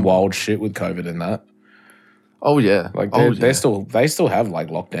having some wild shit with COVID and that. Oh yeah, like they still have like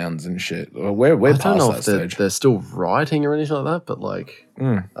lockdowns and shit. We're past that stage. They're still rioting or anything like that, but like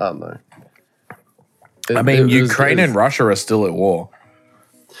I don't know. Ukraine and Russia are still at war.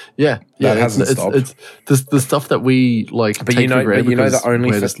 Yeah, that hasn't stopped. It's the stuff that we like. But take for granted because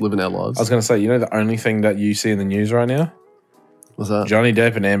we're just living our lives. I was going to say, you know, the only thing that you see in the news right now. What's that? Johnny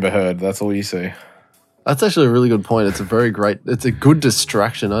Depp and Amber Heard. That's all you see. That's actually a really good point. It's a good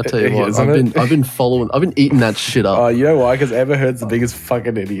distraction. I tell you what, I've been eating that shit up. Oh, you know why? Because Amber Heard's the biggest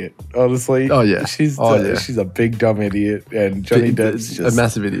fucking idiot. Honestly. Oh yeah, she's a big dumb idiot, and Johnny Depp's just a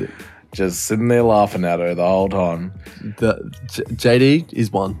massive idiot. Just sitting there laughing at her the whole time. JD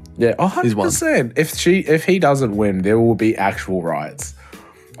is one. Yeah, 100%. If he doesn't win, there will be actual riots.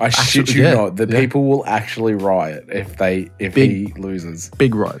 I shit you not. The people will actually riot if he loses.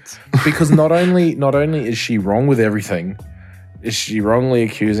 Big riots. Because not only is she wrong with everything, is she wrongly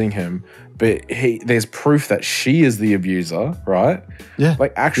accusing him, but there's proof that she is the abuser, right? Yeah.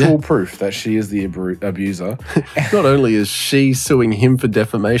 Like actual proof that she is the abuser. Not only is she suing him for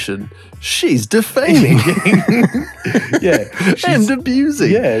defamation, she's defaming. And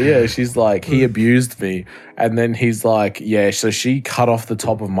abusing. Yeah. She's like, he abused me. And then he's like, so she cut off the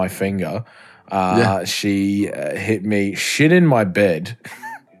top of my finger. She hit me shit in my bed.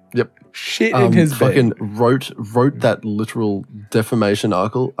 Yep. Shit in his fucking bed. wrote that literal defamation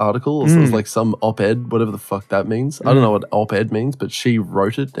article. So it was like some op-ed, whatever the fuck that means. I don't know what op-ed means, but she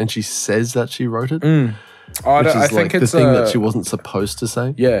wrote it and she says that she wrote it. I think it's the thing that she wasn't supposed to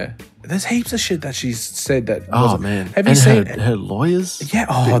say. Yeah. There's heaps of shit that she's said that. Oh man. Have you seen her lawyers? Yeah.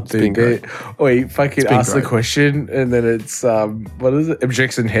 Oh, dude. Wait, fucking ask the question and then it's what is it?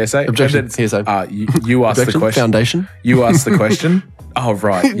 Objection hearsay. Objection hearsay. You ask the question. Foundation. You ask the question. Oh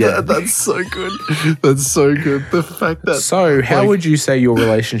right. Yeah. That's so good. That's so good. The fact that. So how would you say your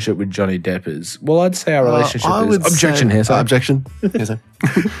relationship with Johnny Depp is? Well, I'd say our relationship is objection hearsay. Objection hearsay.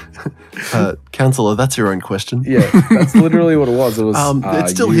 Counselor, that's your own question. Yeah, that's literally what it was. It was.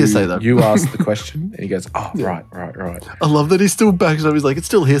 It's still hearsay though. You asked the question, and he goes, "Oh, right." I love that he still backs up. He's like, "It's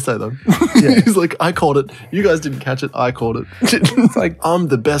still hearsay though." Yeah. He's like, "I caught it. You guys didn't catch it. I caught it." It's like I'm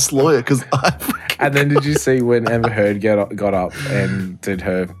the best lawyer because I. And then did you see when Amber Heard got up and did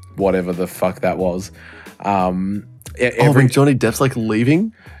her whatever the fuck that was? When Johnny Depp's like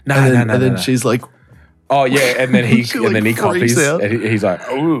leaving, no, and then she's like. Oh yeah, and then he copies. Out. And he's like,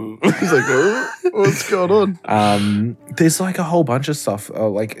 oh, what's going on? There's like a whole bunch of stuff.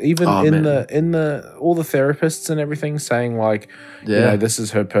 Like even in the all the therapists and everything saying like, you know, this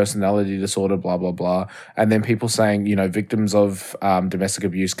is her personality disorder, blah blah blah. And then people saying, you know, victims of domestic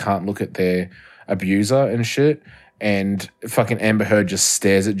abuse can't look at their abuser and shit. And fucking Amber Heard just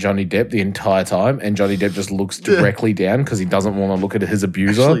stares at Johnny Depp the entire time, and Johnny Depp just looks directly down because he doesn't want to look at his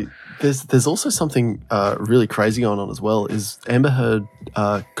abuser. Actually, there's also something really crazy going on as well. Is Amber Heard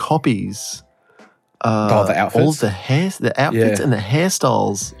copies the outfits? all of the outfits and the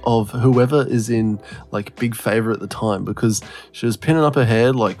hairstyles of whoever is in like big favor at the time, because she was pinning up her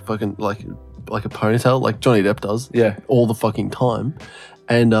hair like fucking like a ponytail, like Johnny Depp does, all the fucking time,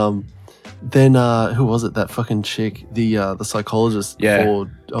 and then who was it? That fucking chick, the psychologist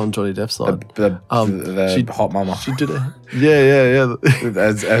on Johnny Depp's side, the hot mama. She did it. Yeah.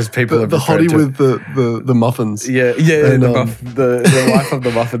 As people have the hottie to. with the muffins. Yeah, and, the wife of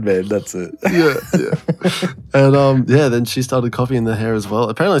the muffin man. That's it. Yeah. And then she started copying the hair as well.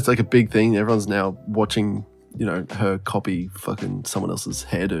 Apparently, it's like a big thing. Everyone's now watching, her copy fucking someone else's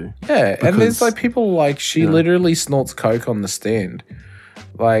hairdo. Yeah, and there's like people like she literally snorts coke on the stand.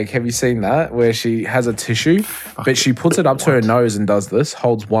 Like, have you seen that? Where she has a tissue, but she puts it up to her nose and does this,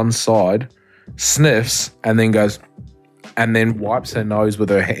 holds one side, sniffs, and then goes, and then wipes her nose with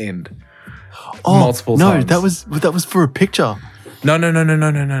her hand. Multiple times. No, that was for a picture. No. There's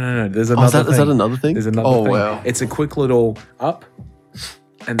another thing. Is that another thing? There's another thing. Wow. It's a quick little up,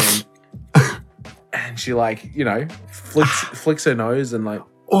 and then, and she like, flicks her nose and like,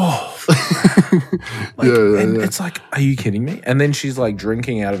 it's like, are you kidding me? And then she's like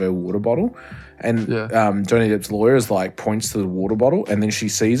drinking out of her water bottle, and Johnny Depp's lawyer is like points to the water bottle, and then she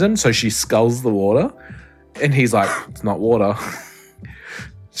sees him, so she sculls the water, and he's like, it's not water.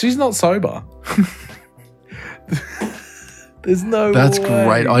 She's not sober. There's no That's way.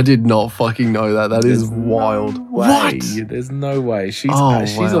 great. I did not fucking know that. That is wild. What? There's no way. She's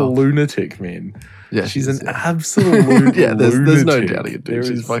a lunatic, man. Yeah, she's an absolute lunatic. Yeah, there's no doubting it, dude.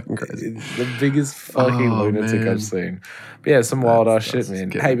 She's fucking crazy. It's the biggest fucking lunatic I've seen. But yeah, some wild ass shit, man.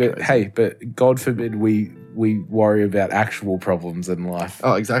 But God forbid we worry about actual problems in life.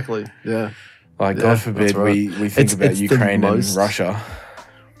 Oh, exactly. Yeah. Like God forbid we think about Ukraine and Russia.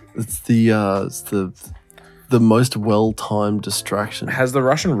 It's the most well-timed distraction. Has the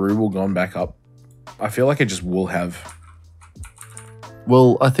Russian ruble gone back up? I feel like it just will have.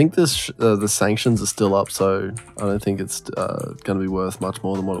 Well, I think the sanctions are still up, so I don't think it's going to be worth much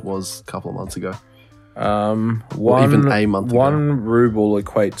more than what it was a couple of months ago. Even a month ago. 1 ruble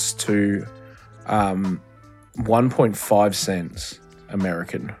equates to 1.5 cents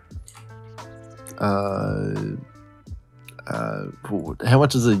American. How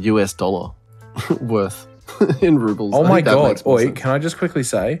much is a US dollar worth in rubles? Oh my God. Oi, can I just quickly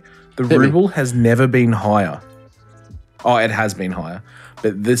say, the ruble has never been higher. Oh, it has been higher.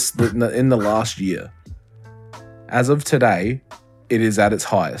 But in the last year, as of today, it is at its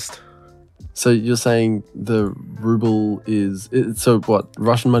highest. So you're saying the ruble is... So what,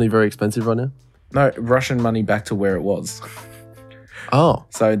 Russian money very expensive right now? No, Russian money back to where it was. Oh.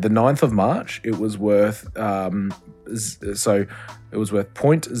 So the 9th of March, it was worth... So it was worth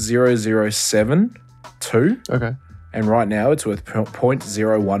 0.0072. Okay. And right now, it's worth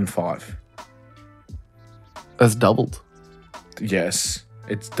 0.015. That's doubled. Yes,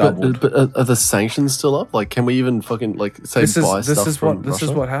 it's doubled. But are the sanctions still up? Like, can we even fucking buy stuff from Russia? This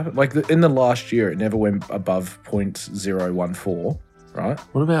is what happened. Like in the last year, it never went above 0.014. Right.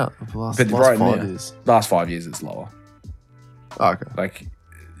 What about the last 5 years? Last 5 years, it's lower. Oh, okay.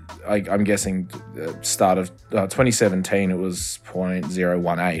 Like, I'm guessing start of 2017, it was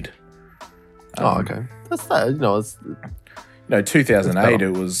 0.018. Okay. That's that. It's. 2008,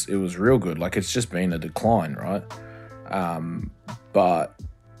 it was real good. Like, it's just been a decline, right? But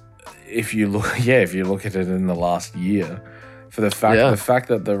if you look at it in the last year, for the fact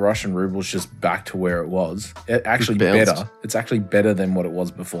that the Russian ruble is just back to where it was, it's actually better. It's actually better than what it was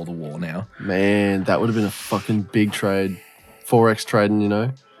before the war now. Man, that would have been a fucking big trade. Forex trading,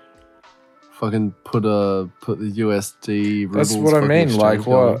 fucking put the USD rubles. That's what I mean. Like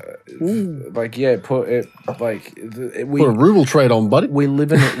what? Like put it like we put a ruble trade on, buddy. We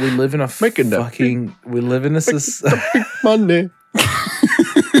live in a fucking money.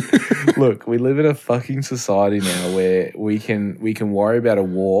 Look, we live in a fucking society now where we can worry about a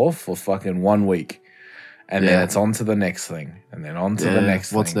war for fucking 1 week, and then it's on to the next thing, and then on to the next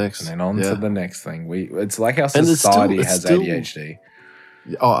thing. What's next? And then on to the next thing. It's like our society has ADHD.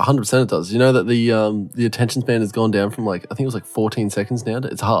 Oh, 100% it does. You know that the attention span has gone down from I think it was 14 seconds now.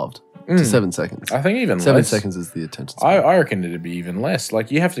 It's halved to 7 seconds. I think even 7 less. seconds is the attention span. I reckon it'd be even less. Like,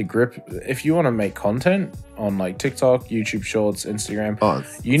 you have to grip, if you want to make content on TikTok, YouTube Shorts, Instagram,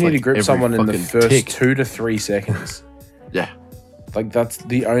 you need to grip someone in the first 2 to 3 seconds. Yeah. That's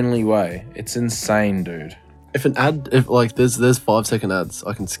the only way. It's insane, dude. If an ad, there's 5-second ads,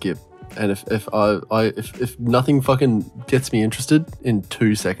 I can skip. And if nothing fucking gets me interested in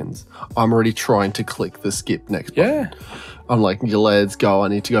 2 seconds, I'm already trying to click the skip next button. Yeah. I'm like, let's go. I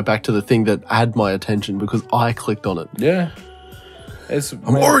need to go back to the thing that had my attention because I clicked on it. Yeah.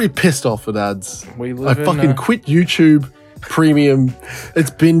 I'm already pissed off at ads. I in fucking quit YouTube Premium. It's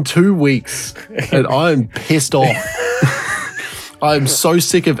been 2 weeks and I'm pissed off. I'm so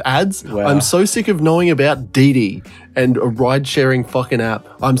sick of ads. Wow. I'm so sick of knowing about Didi and a ride-sharing fucking app.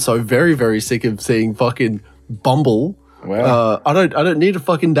 I'm so very, very sick of seeing fucking Bumble. Wow. I don't need a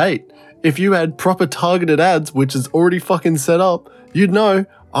fucking date. If you had proper targeted ads, which is already fucking set up, you'd know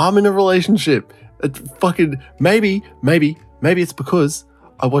I'm in a relationship. It's fucking maybe it's because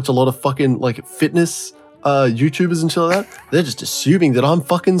I watch a lot of fucking like fitness YouTubers and shit like that. They're just assuming that I'm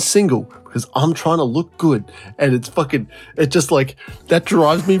fucking single because I'm trying to look good, and it just like that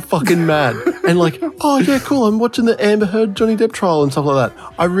drives me fucking mad. And like, oh yeah, cool, I'm watching the Amber Heard Johnny Depp trial and stuff like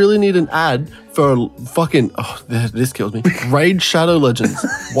that. I really need an ad for fucking this kills me. Raid Shadow Legends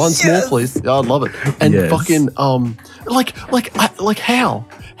once more, please. Yeah, I'd love it. And fucking like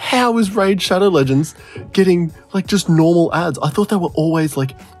how is Raid Shadow Legends getting like just normal ads? I thought they were always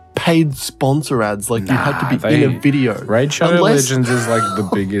like paid sponsor ads, like you had to be in a video. Raid Shadow Legends is like the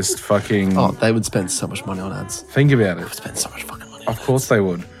biggest fucking... Oh, they would spend so much money on ads. Think about it. They would spend so much fucking money. Of course they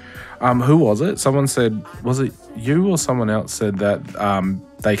would. Who was it? Someone said, was it you or someone else said that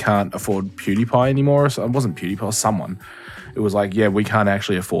they can't afford PewDiePie anymore? It wasn't PewDiePie, it was someone. It was like, yeah, we can't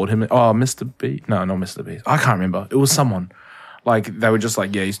actually afford him. Oh, Mr. Beast. No, not Mr. Beast. I can't remember. It was someone. Like, they were just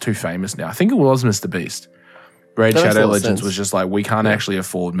like, yeah, he's too famous now. I think it was Mr. Beast. Raid Shadow Legends was just like, we can't actually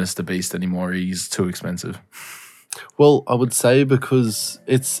afford Mr. Beast anymore. He's too expensive. Well, I would say because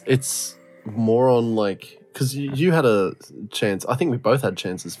it's more on like... Because you had a chance. I think we both had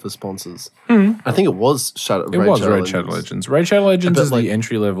chances for sponsors. I think it was Raid Shadow Legends. Raid Shadow Legends is the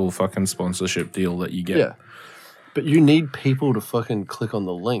entry-level fucking sponsorship deal that you get. Yeah. But you need people to fucking click on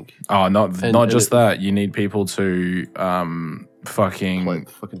the link. Oh, not just that. You need people to fucking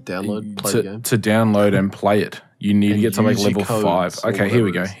download, play the game. To download and play it. You need to get to like level 5. Okay, here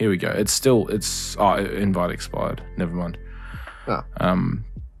we go. It's invite expired. Never mind.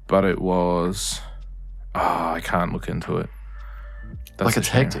 But it was... I can't look into it. Like it's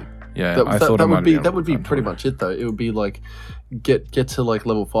hectic. Yeah, I thought that would be pretty much it though. It would be like get to like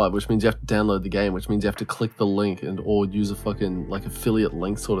level 5, which means you have to download the game, which means you have to click the link or use a fucking like affiliate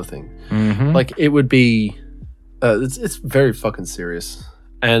link sort of thing. Mm-hmm. Like it would be it's very fucking serious.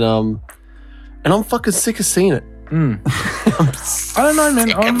 And I'm fucking sick of seeing it. I don't know,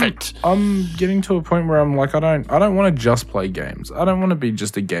 man. I'm getting to a point where I'm like, I don't want to just play games. I don't want to be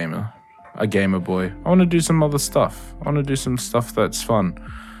just a gamer boy. I want to do some other stuff. I want to do some stuff that's fun.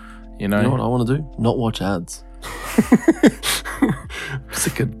 You know what I want to do? Not watch ads.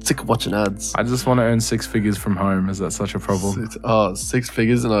 sick of watching ads. I just want to earn 6 figures from home. Is that such a problem? 6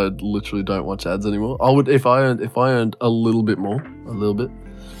 figures, and I literally don't watch ads anymore. I would if I earned a little bit more, a little bit.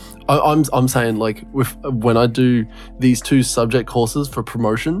 I'm saying like when I do these 2 subject courses for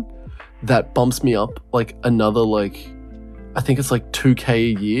promotion, that bumps me up like another like. I think it's like $2,000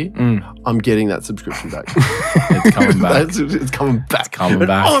 a year. I'm getting that subscription back. It's coming back. It's coming back. It's coming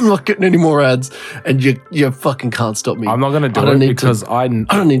back. I'm not getting any more ads, and you fucking can't stop me. I'm not going to do it because I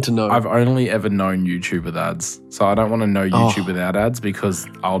don't need to know. I've only ever known YouTube with ads, so I don't want to know YouTube without ads because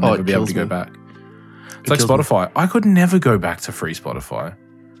I'll never be able to go back. It's like Spotify. I could never go back to free Spotify.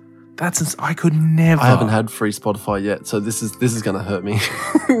 I could never. I haven't had free Spotify yet, so this is going to hurt me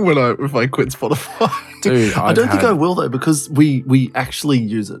if I quit Spotify. Dude, I don't think I will though because we actually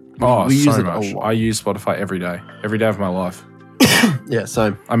use it. We use it much. I use Spotify every day of my life. Yeah,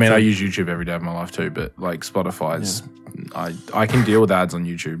 same. I mean, I use YouTube every day of my life too, but like Spotify's, I can deal with ads on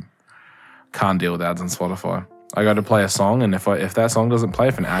YouTube. Can't deal with ads on Spotify. I go to play a song, and if that song doesn't play,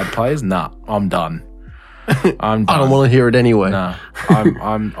 if an ad plays, I'm done. I don't want to hear it anyway. Nah,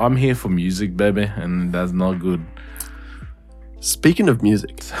 I'm here for music, baby, and that's not good. Speaking of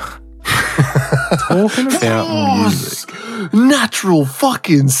music, talking about music, natural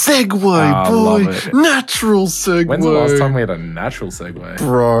fucking segue, boy. Love it. Natural segue. When's the last time we had a natural segue,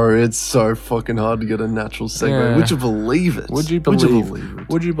 bro? It's so fucking hard to get a natural segue. Yeah. Would you believe it? Would you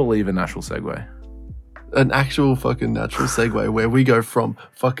believe a natural segue? An actual fucking natural segue where we go from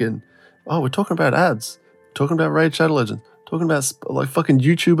fucking we're talking about ads. Talking about Raid Shadow Legends, talking about like fucking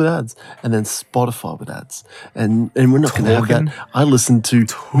YouTube with ads, and then Spotify with ads, and we're not going to have that. I listen to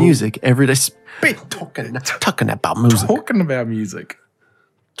music every day. Talking about music. Talking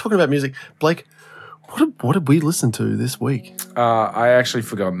about music. Blake, what did we listen to this week? I actually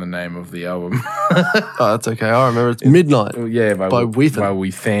forgotten the name of the album. Oh, that's okay. I remember it's Midnight. Yeah, by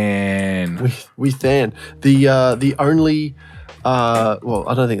Whethan. Whethan. The only. Well,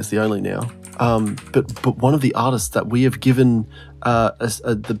 I don't think it's the only now. but one of the artists that we have given a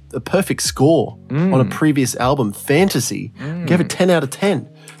perfect score on a previous album, Fantasy, gave it 10 out of 10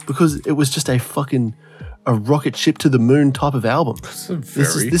 because it was just a rocket ship to the moon type of album. This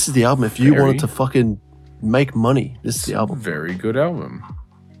is the album. If you wanted to fucking make money, this is the album. Very good album.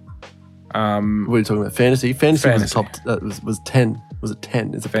 What are you talking about? Fantasy. Fantasy. Was top. Was 10. Was it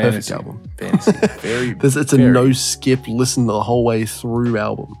 10? It's a perfect album. Fantasy. Very. It's a no skip, listen the whole way through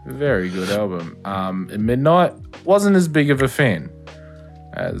album. Very good album. Midnight wasn't as big of a fan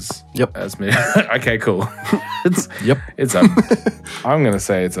as Midnight. Okay, cool. I'm gonna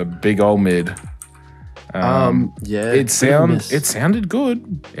say it's a big old mid. It sounded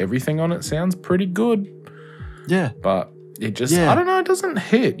good. Everything on it sounds pretty good. Yeah. But it just, I don't know, it doesn't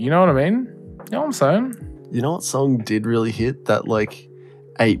hit. You know what I mean? You know what I'm saying? You know what song did really hit? That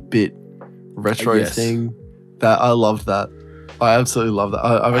 8-bit retro thing. That I loved that. I absolutely love that.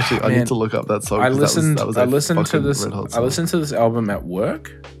 I need to look up that song. I listened to this album at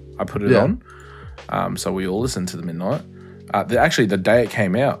work. I put it on. So we all listened to the Midnight. The day it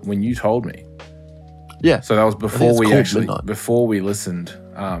came out, when you told me. Yeah. So that was before we listened.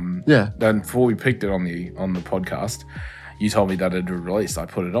 And before we picked it on the podcast, you told me that it had released. I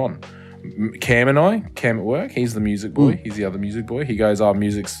put it on. Cam at work, he's the music boy. He's the other music boy. He goes,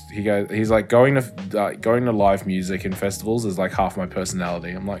 he's like going to live music and festivals is like half my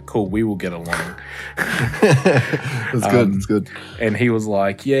personality. I'm like, cool, we will get along. That's good. It's good. And he was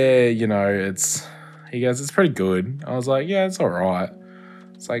like, yeah, he goes, it's pretty good. I was like, yeah, it's all right.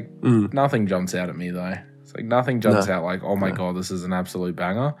 It's like nothing jumps out at me though. It's like nothing jumps out like, oh my God, this is an absolute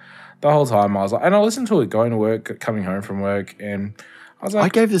banger. The whole time I was like, and I listened to it going to work, coming home from work, and I was like, I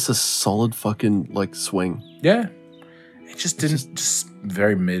gave this a solid fucking swing. Yeah. It just just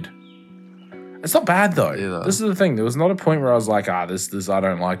very mid. It's not bad though. Yeah, this is the thing. There was not a point where I was like, this I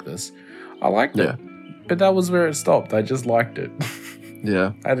don't like this. I liked it. But that was where it stopped. I just liked it.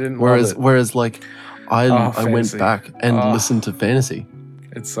 Yeah. I didn't love it. Whereas I went back and listened to Fantasy.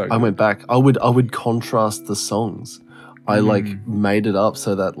 It's so good. I went back. I would contrast the songs. I made it up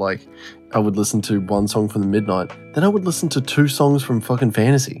so that I would listen to one song from the Midnight, then I would listen to 2 songs from fucking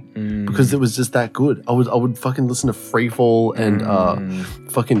Fantasy because it was just that good. I would fucking listen to Freefall and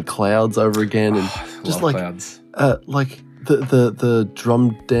fucking Clouds over again and just Clouds. The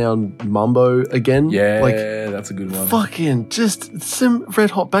drummed down Mambo again. Yeah, that's a good one. Fucking just some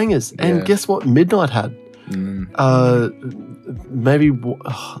red hot bangers. And guess what Midnight had? Maybe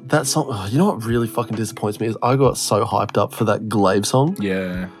that song. You know what really fucking disappoints me is I got so hyped up for that Glaive song.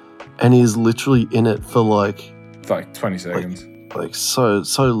 Yeah. And he's literally in it for 20 seconds. So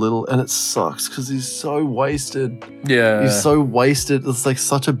little, and it sucks because he's so wasted. Yeah. He's so wasted. It's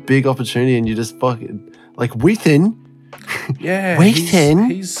such a big opportunity and you just fucking Whethan. Yeah. Whethan.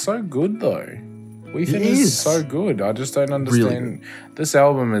 He's so good though. Whethan is so good. I just don't understand. Really? This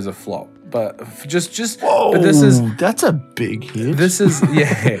album is a flop. But Whoa, but this is that's a big hit. This is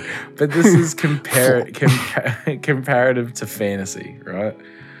but this is comparative to Fantasy, right?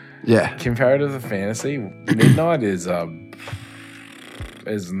 Yeah, comparative to Fantasy, Midnight is not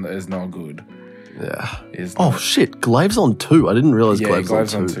good. Yeah. Shit, Glaive's on 2. I didn't realize Glaive's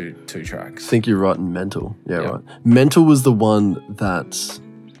on 2 tracks. I think you're right in Mental. Yeah, right. Mental was the one that.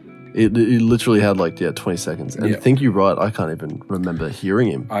 It literally had 20 seconds. And I think you're right. I can't even remember hearing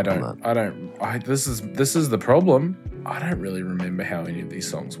him. This is the problem. I don't really remember how any of these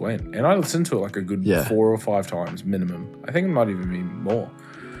songs went. And I listened to it a good 4 or 5 times minimum. I think it might even be more.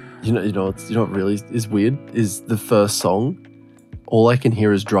 You know what really is weird is the first song. All I can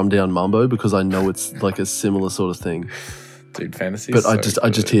hear is Drum Down Mambo because I know it's a similar sort of thing. Dude, Fantasy. But I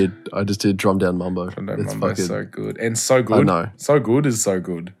just hear Drum Down Mambo. Drum Down Mambo is so good. And so good. I know. So good is so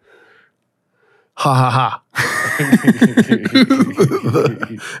good. Ha ha ha.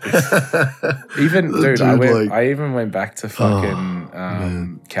 Even dude, I even went back to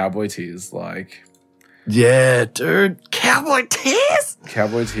fucking Cowboy Tears. Yeah, dude. Cowboy Tears?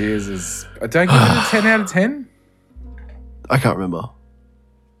 Cowboy Tears is don't give it a 10 out of 10? I can't remember.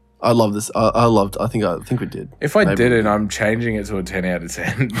 I love this. I think we did. If I didn't, I'm changing it to a 10 out of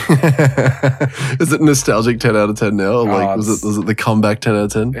 10. Is it nostalgic 10 out of 10 now? Or was it the comeback 10 out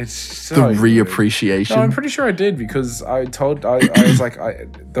of 10? It's so the reappreciation. No, I'm pretty sure I did because I was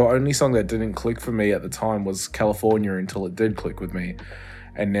the only song that didn't click for me at the time was California until it did click with me.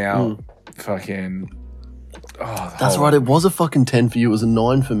 And now fucking that's right. It was a fucking 10 for you. It was a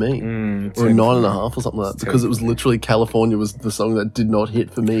 9 for me, or a 9.5 or something like that. Because it was literally California was the song that did not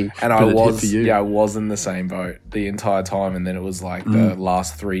hit for me, and I was in the same boat the entire time. And then it was the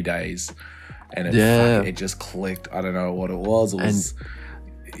last 3 days, and it just clicked. I don't know what it was.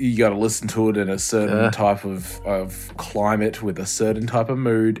 you got to listen to it in a certain type of climate with a certain type of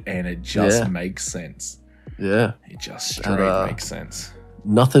mood, and it just makes sense. Yeah. It just straight makes sense.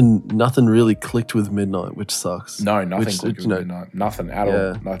 Nothing really clicked with Midnight, which sucks. No, nothing clicked with Midnight. Nothing at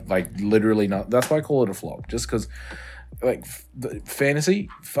all. Like, literally not. That's why I call it a flop. Just because, like, the fantasy,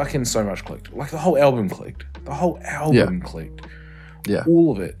 fucking so much clicked. Like, the whole album clicked. Clicked. Yeah.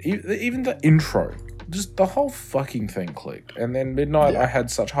 All of it. Even the intro. Just the whole fucking thing clicked. And then Midnight, I had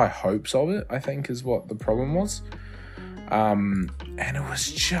such high hopes of it, I think is what the problem was. And it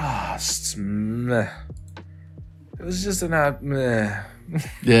was just meh. It was just an meh.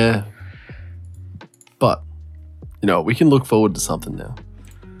 Yeah. But, we can look forward to something now.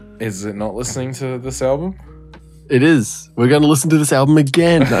 Is it not listening to this album? It is. We're going to listen to this album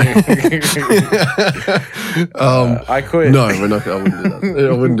again. No. I quit. No, we're not. I wouldn't do that.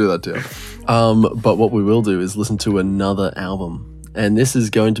 I wouldn't do that to you. But what we will do is listen to another album. And this is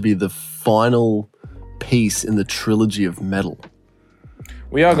going to be the final piece in the trilogy of metal.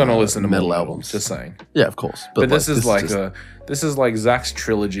 We are going to listen to metal albums. Just saying. Yeah, of course. But this is like Zach's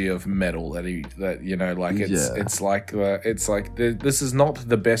trilogy of metal this is not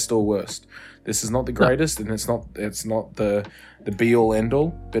the best or worst. This is not the greatest, and it's not the be all end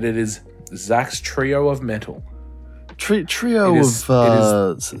all, but it is Zach's trio of metal. Trio of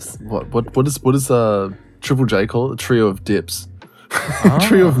what is Triple J call it? A trio of dips.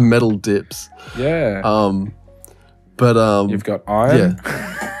 Trio of metal dips. Yeah. But you've got iron.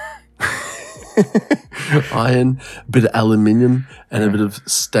 Yeah. Iron, a bit of aluminium, and a bit of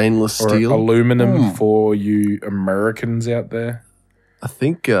stainless steel. Or aluminum for you Americans out there. I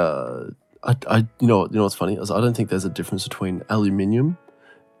think I you know what's funny is I don't think there's a difference between aluminium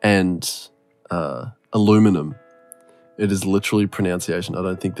and aluminum. It is literally pronunciation. I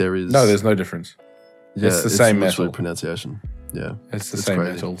don't think there is. No, there's no difference. Yeah, it's the same metal metal. Pronunciation. Yeah, it's the same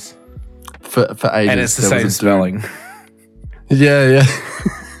crazy. metals. For ages, and it's the same spelling. Yeah.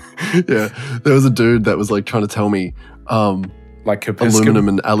 Yeah, there was a dude that was like trying to tell me like aluminum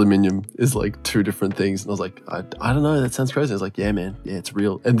and aluminium is like two different things, and I was like, I don't know, that sounds crazy. I was like, yeah, man, yeah, it's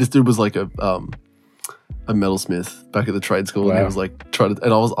real. And this dude was like a metalsmith back at the trade school, and he was like trying to,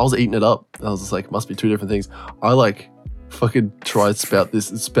 and I was eating it up. And I was just like, must be two different things. I like fucking tried spout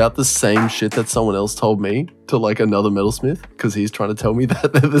the same shit that someone else told me to like another metalsmith because he's trying to tell me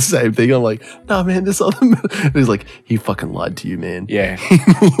that they're the same thing. I'm like, nah, man, this other and he's like, he fucking lied to you, man. Yeah. He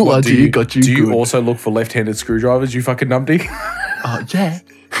lied to you, got you. Do you good. Also look for left-handed screwdrivers, you fucking numpty? Yeah.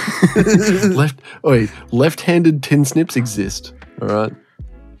 Left-handed tin snips exist. All right.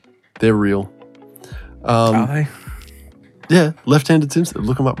 They're real. Are they? Yeah, left-handed tin snips.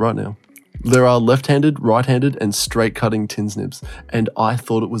 Look them up right now. There are left-handed, right-handed, and straight-cutting tin snips. And I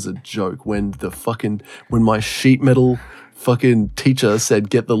thought it was a joke when my sheet metal fucking teacher said,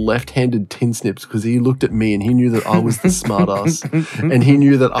 get the left-handed tin snips, because he looked at me and he knew that I was the smartass. And he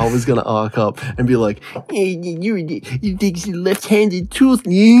knew that I was going to arc up and be like, hey, you think left-handed tooth?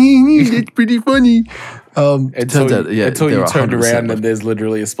 That's pretty funny. Until you turned around and there's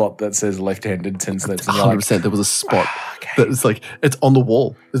literally a spot that says left-handed tin snips. 100%. There was a spot that it's like, it's on the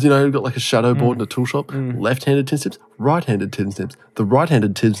wall. You've got like a shadow board in a tool shop. Left-handed tin snips, right-handed tin snips. The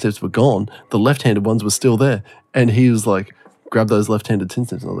right-handed tin snips were gone. The left-handed ones were still there. And he was like, grab those left-handed tin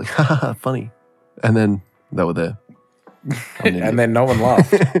snips. And I was like, haha, funny. And then they were there. And then no one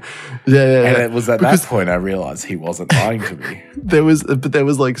laughed. Yeah. And it was at that point I realized he wasn't lying to me. There was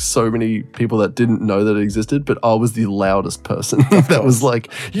like so many people that didn't know that it existed, but I was the loudest person that was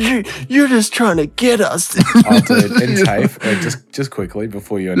like, you're just trying to get us. Oh, dude, in TAFE, just quickly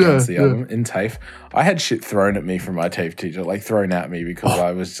before you announce the album, in TAFE, I had shit thrown at me from my TAFE teacher, like thrown at me because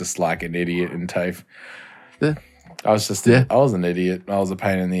I was just like an idiot in TAFE. Yeah. I was an idiot. I was a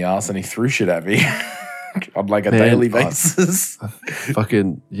pain in the ass, and he threw shit at me. On like a daily basis.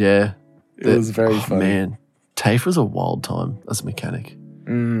 Fucking, yeah. It was very funny. Man, TAFE was a wild time as a mechanic.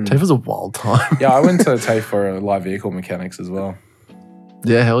 TAFE was a wild time. Yeah, I went to TAFE for live vehicle mechanics as well.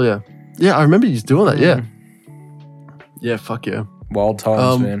 Yeah, hell yeah. Yeah, I remember you doing that, yeah. Yeah, fuck yeah. Wild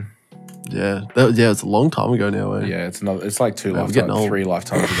times, man. Yeah, it's a long time ago now. Eh? Yeah, it's like 3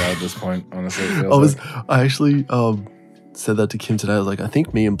 lifetimes ago at this point, honestly. I actually said that to Kim today. I was like, I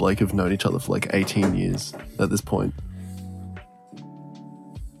think me and Blake have known each other for like 18 years at this point.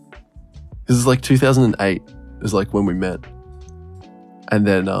 This is like 2008 is like when we met. And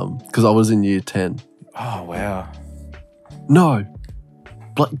then, because I was in year 10. Oh, wow. No.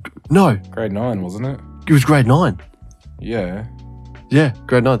 No. Grade 9, wasn't it? It was grade 9. Yeah. Yeah,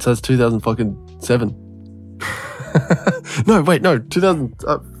 grade 9. So that's 2007. No, wait, no. 2000,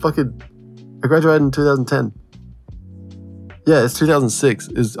 I graduated in 2010. Yeah, it's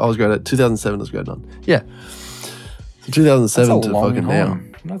 2006. I was grade 8. 2007 was grade 9. Yeah. So 2007 to fucking now.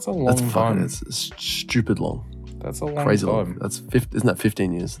 That's a long time. It's stupid long. That's a long Crazy time. long. Isn't that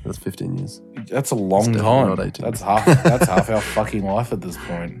 15 years? That's 15 years. That's a long time. That's half our fucking life at this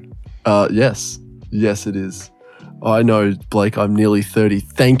point. Yes. Yes, it is. I know, Blake, I'm nearly 30.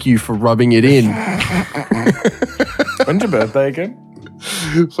 Thank you for rubbing it in. When's your birthday again?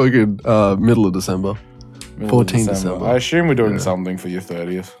 Fucking middle of December. 14 December. I assume we're doing something for your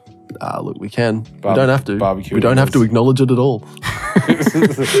 30th. Look, we can. We don't have to. Barbecue. We don't have to acknowledge it at all.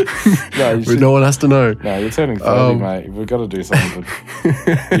 No one has to know. No, you're turning 30, mate. We've got to do something.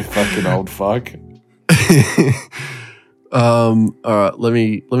 You fucking old fuck. All right. Let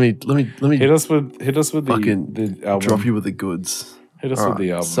me hit us with the album. Drop you with the goods. Hit us with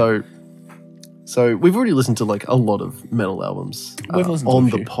the album. So we've already listened to like a lot of metal albums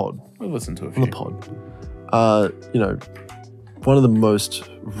on the pod. We've listened to a few. On the pod. One of the most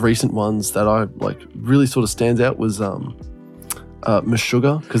recent ones that I like really sort of stands out was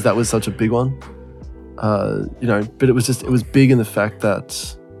Meshuggah, because that was such a big one. But it was big in the fact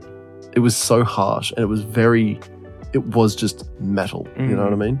that it was so harsh and it was just metal. You know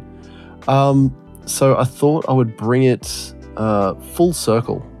what I mean? So I thought I would bring it full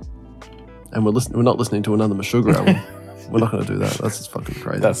circle, and we're not listening to another Meshuggah album. We're not going to do that. That's just fucking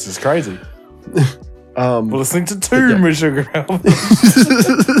crazy. That's just crazy. We're listening to two Meshuggah albums.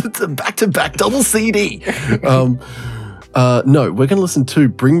 It's a back-to-back double CD. No, we're going to listen to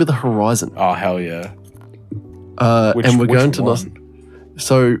Bring Me the Horizon. Oh, hell yeah. And we're going to listen.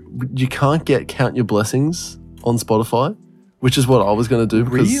 So you can't get Count Your Blessings on Spotify, which is what I was going to do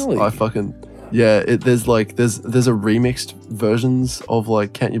because really? I fucking there's a remixed versions of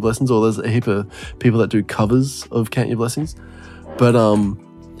like Count Your Blessings, or there's a heap of people that do covers of Count Your Blessings. But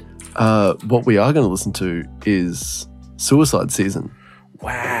what we are going to listen to is Suicide Season.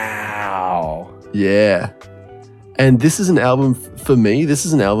 Wow. Yeah. And this is an album, for me, this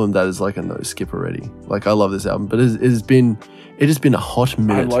is an album that is like a no skip already. Like, I love this album, but it has been a hot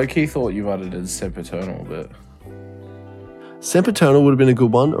minute. I low-key thought you might have done Sempiternal, but... Sempiternal would have been a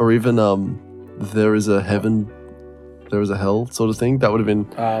good one, or even There Is a Heaven, There Is a Hell sort of thing. That would have been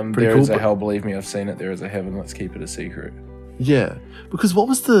pretty There cool. Is a Hell, believe me, I've seen it. There Is a Heaven, let's keep it a secret. Yeah. Because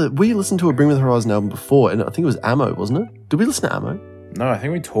we listened to a Bring Me the Horizon album before, and I think it was Ammo, wasn't it? Did we listen to Ammo? No, I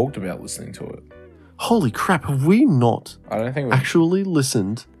think we talked about listening to it. Holy crap, have we not actually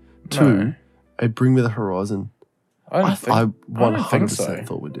listened to a Bring Me the Horizon? I 100%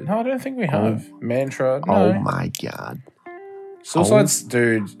 thought we did. No, I don't think we have. Mantra, no. Oh my God.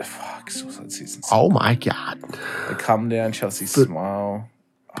 Dude, fuck, Suicide Season. Oh my God. The Come Down, Chelsea Smile.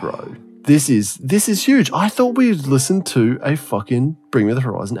 Bro, this is huge. I thought we'd listened to a fucking Bring Me the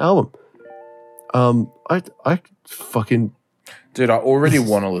Horizon album. I fucking... Dude, I already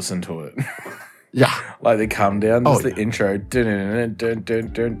want to listen to it. Yeah. Like the Come Down, just the intro.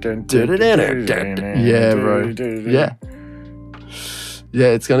 Yeah, bro. Yeah. Yeah,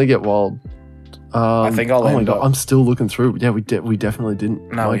 it's going to get wild. I think I'll end up... I'm still looking through. Yeah, we definitely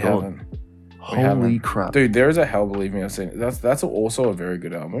didn't. No, we haven't. Holy crap. Dude, There Is a Hell, believe me, I've seen it. That's also a very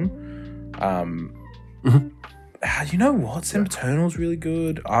good album. You know what? Sempiternal's really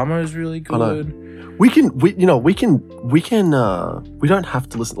good. Armo's really good. We don't have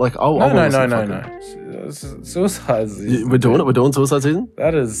to listen. Like, No. Suicide Season. We're doing Suicide Season?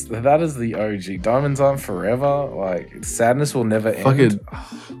 That is the OG. Diamonds Aren't Forever. Like, Sadness Will Never End. Fucking,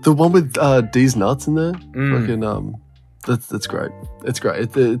 the one with D's Nuts in there. Fucking, that's great. It's great.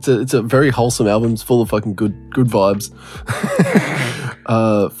 It's a very wholesome album. It's full of fucking good vibes.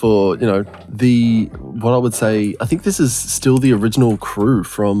 For what I would say, I think this is still the original crew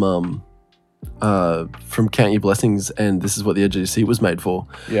from Count Your Blessings, and this is what the Edge of Your Seat was made for.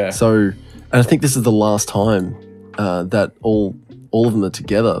 Yeah. So, and I think this is the last time that all of them are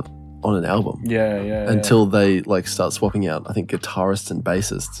together on an album. Yeah. Until they like start swapping out, I think, guitarists and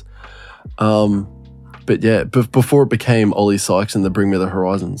bassists. But yeah, before it became Ollie Sykes and the Bring Me the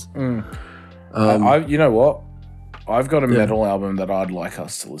Horizons. You know what? I've got a metal album that I'd like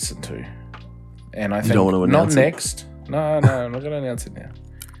us to listen to, and I think you don't want to announce not next. No, I'm not going to announce it now.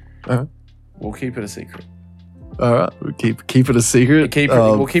 All right, we'll keep it a secret. All right, we'll keep it a secret.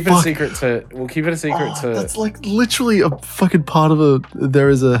 We'll keep it a secret to. That's like literally a fucking part of a. There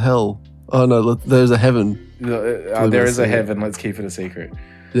Is a Hell. Oh no, there's a heaven. There is a heaven. Let's keep it a secret.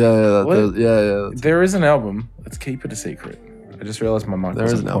 Yeah. There is an album. Let's keep it a secret. I just realized my mic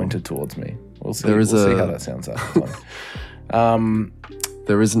wasn't pointed towards me. We'll see. We'll see how that sounds after time.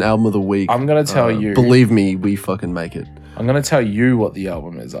 There is an album of the week. I'm going to tell you. Believe me, we fucking make it. I'm going to tell you what the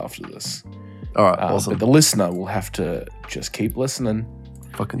album is after this. All right, awesome. But the listener will have to just keep listening.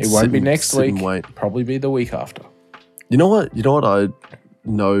 Fucking It won't be next week. Wait. Probably be the week after. You know what? You know what I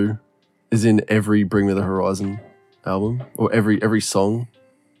know is in every Bring Me the Horizon album or every song.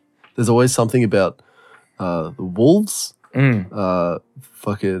 There's always something about the wolves.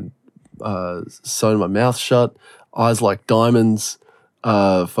 Fucking Sewn My Mouth Shut. Eyes Like Diamonds.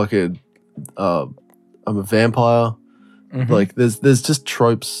 I'm a vampire. Mm-hmm. Like there's just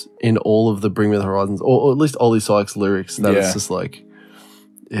tropes in all of the Bring Me the Horizons, or at least Ollie Sykes lyrics that it's just like,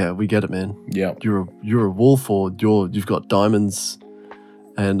 yeah, we get it, man. Yeah, you're a wolf, or you've got diamonds,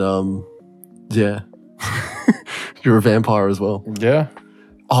 and yeah, you're a vampire as well. Yeah.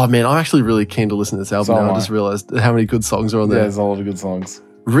 Oh man, I'm actually really keen to listen to this album So now. I just realized how many good songs are on there. Yeah, there's a lot of good songs.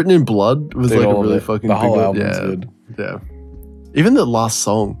 Written in Blood was like a really fucking the big whole one. album's Yeah, good. yeah. Even the last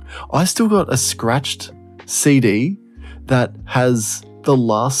song, I still got a scratched CD that has the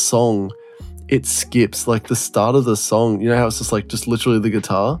last song. It skips like the start of the song. You know how it's just literally the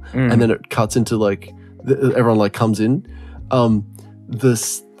guitar, and then it cuts into like everyone like comes in. The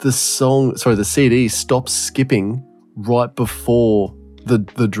CD stops skipping right before the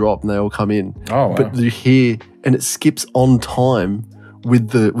drop, and they all come in. Oh, wow. But you hear, and it skips on time with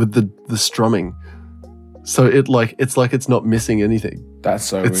the strumming. So it's like it's not missing anything. That's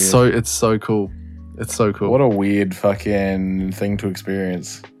so It's weird. it's so cool. It's so cool. What a weird fucking thing to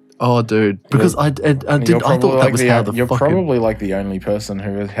experience. Oh, dude! Because I thought that was how the you're fucking probably like the only person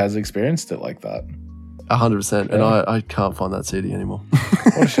who has experienced it like that. 100%, and Yeah. I can't find that CD anymore.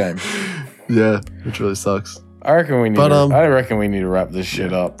 What a shame. Yeah, which really sucks. I reckon we need. But, I reckon we need to wrap this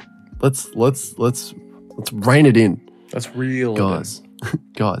shit up. Let's rein it in, That's real, guys,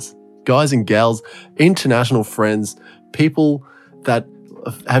 guys and gals, international friends, people that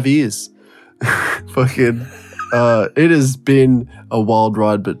have ears. Fucking, it has been a wild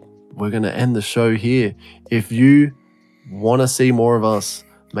ride, but we're gonna end the show here. If you want to see more of us,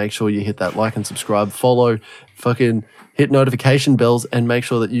 make sure you hit that like and subscribe, follow, fucking hit notification bells, and make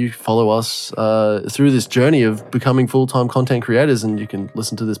sure that you follow us through this journey of becoming full-time content creators. And you can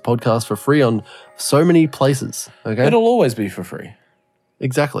listen to this podcast for free on so many places. Okay, It'll always be for free.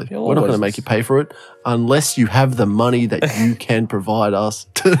 exactly. It'll We're not going to always- make you pay for it unless you have the money that you can provide us.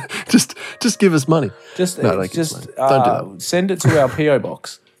 Just give us money. Just No, don't give us money. Don't do that. Send it to our PO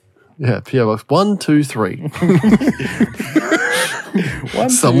box. Yeah, PO Box 123.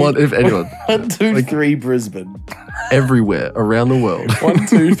 Someone, if anyone, 1, 2, 3, Brisbane. everywhere around the world. 1,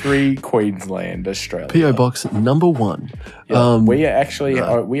 2, 3, Queensland, Australia. PO Box number 1. Yeah, we actually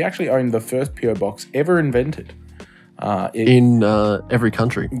own the first PO box ever invented. In every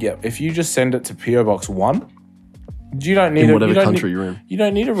country. Yeah, if you just send it to PO Box 1, you don't need In to, whatever you don't country need, you're in. You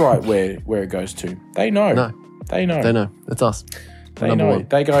don't need to write where it goes to. They know. No. They know. They know. It's us. They Number know. one.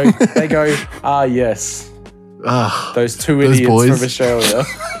 They go, yes. Ah, Those two Those idiots boys. from Australia.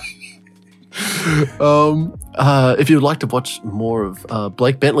 if you'd like to watch more of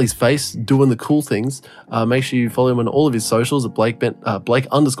Blake Bentley's face doing the cool things, make sure you follow him on all of his socials at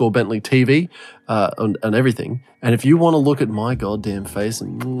Blake_Bentley TV on everything. And if you want to look at my goddamn face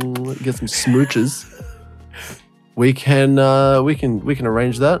and get some smooches, we can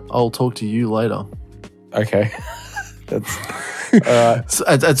arrange that. I'll talk to you later. Okay. That's all right. So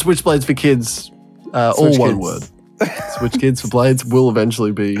at Switchblades for Kids, all Switch one Kids. word. Switch Kids for Blades will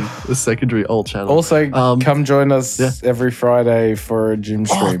eventually be a secondary alt channel. Also, come join us yeah. every Friday for a gym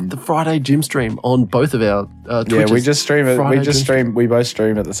stream. The Friday gym stream on both of our Twitches. Yeah, we just stream it. Friday We just gym stream. We both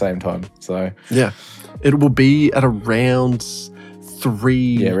stream at the same time. So Yeah. It will be at around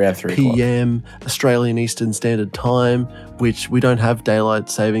 3 around 3 o'clock. p.m. Australian Eastern Standard Time, which we don't have daylight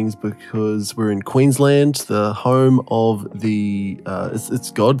savings because we're in Queensland, the home of the it's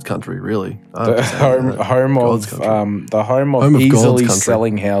God's country, really. the home God's of country. the home of Home of God's easily country.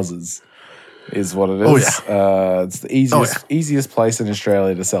 selling houses is what it is. Oh, yeah. It's the easiest place in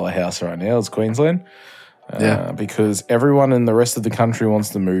Australia to sell a house right now is Queensland. Because everyone in the rest of the country wants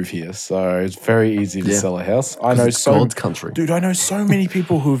to move here, so it's very easy to sell a house. I know it's God's country. dude. I know so many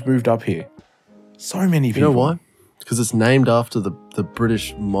people who have moved up here. So many people. You know why? Because it's named after the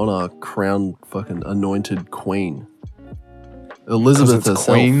British monarch, crown fucking anointed queen. Elizabeth It's herself.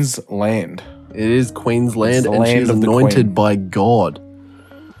 Queensland. It is Queensland, It's the and land she's of the anointed Queen. by God.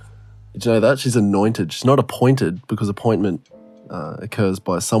 Did you know that? She's anointed. She's not appointed because appointment occurs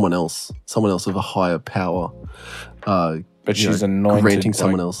by someone else of a higher power. But you she's know, anointed granting by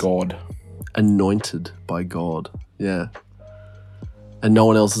someone else. God. Anointed by God. Yeah. And no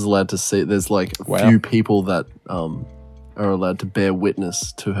one else is allowed to see. There's like a Wow. few people that are allowed to bear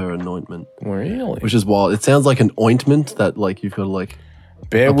witness to her anointment, Really? which is wild. It sounds like an ointment that like you've got to like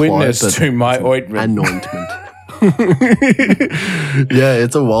Bear apply, witness but to my it's an ointment. anointment. Yeah,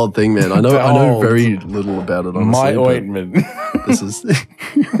 it's a wild thing, man. I know Behold. very little about it, honestly. My but ointment. This is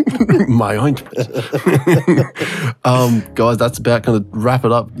my ointment. Guys, that's about going to wrap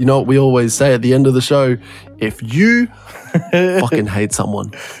it up. You know what we always say at the end of the show? If you fucking hate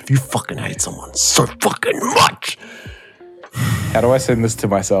someone, so fucking much, How do I send this to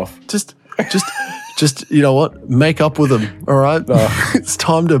myself? just you know what? Make up with them. All right. It's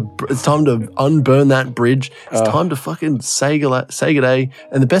time to unburn that bridge. It's time to fucking say g'day.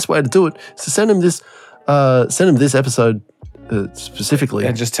 And the best way to do it is to send him this episode specifically,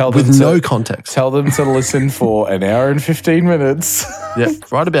 and just tell them with no context. Tell them to listen for an hour and 15 minutes. Yeah,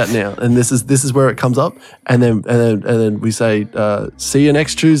 right about now. And this is where it comes up. And then we say, see you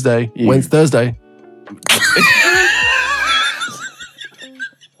next Tuesday, Thursday.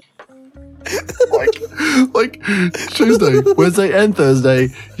 like Tuesday, Wednesday, and Thursday.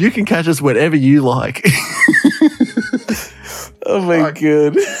 You can catch us whenever you like. Oh my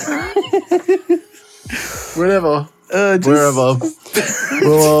God. Whenever. Wherever.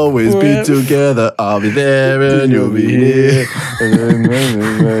 We'll always be together. I'll be there and you'll be here. We're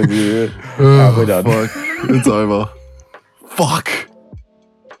done. Fuck. It's over. Fuck.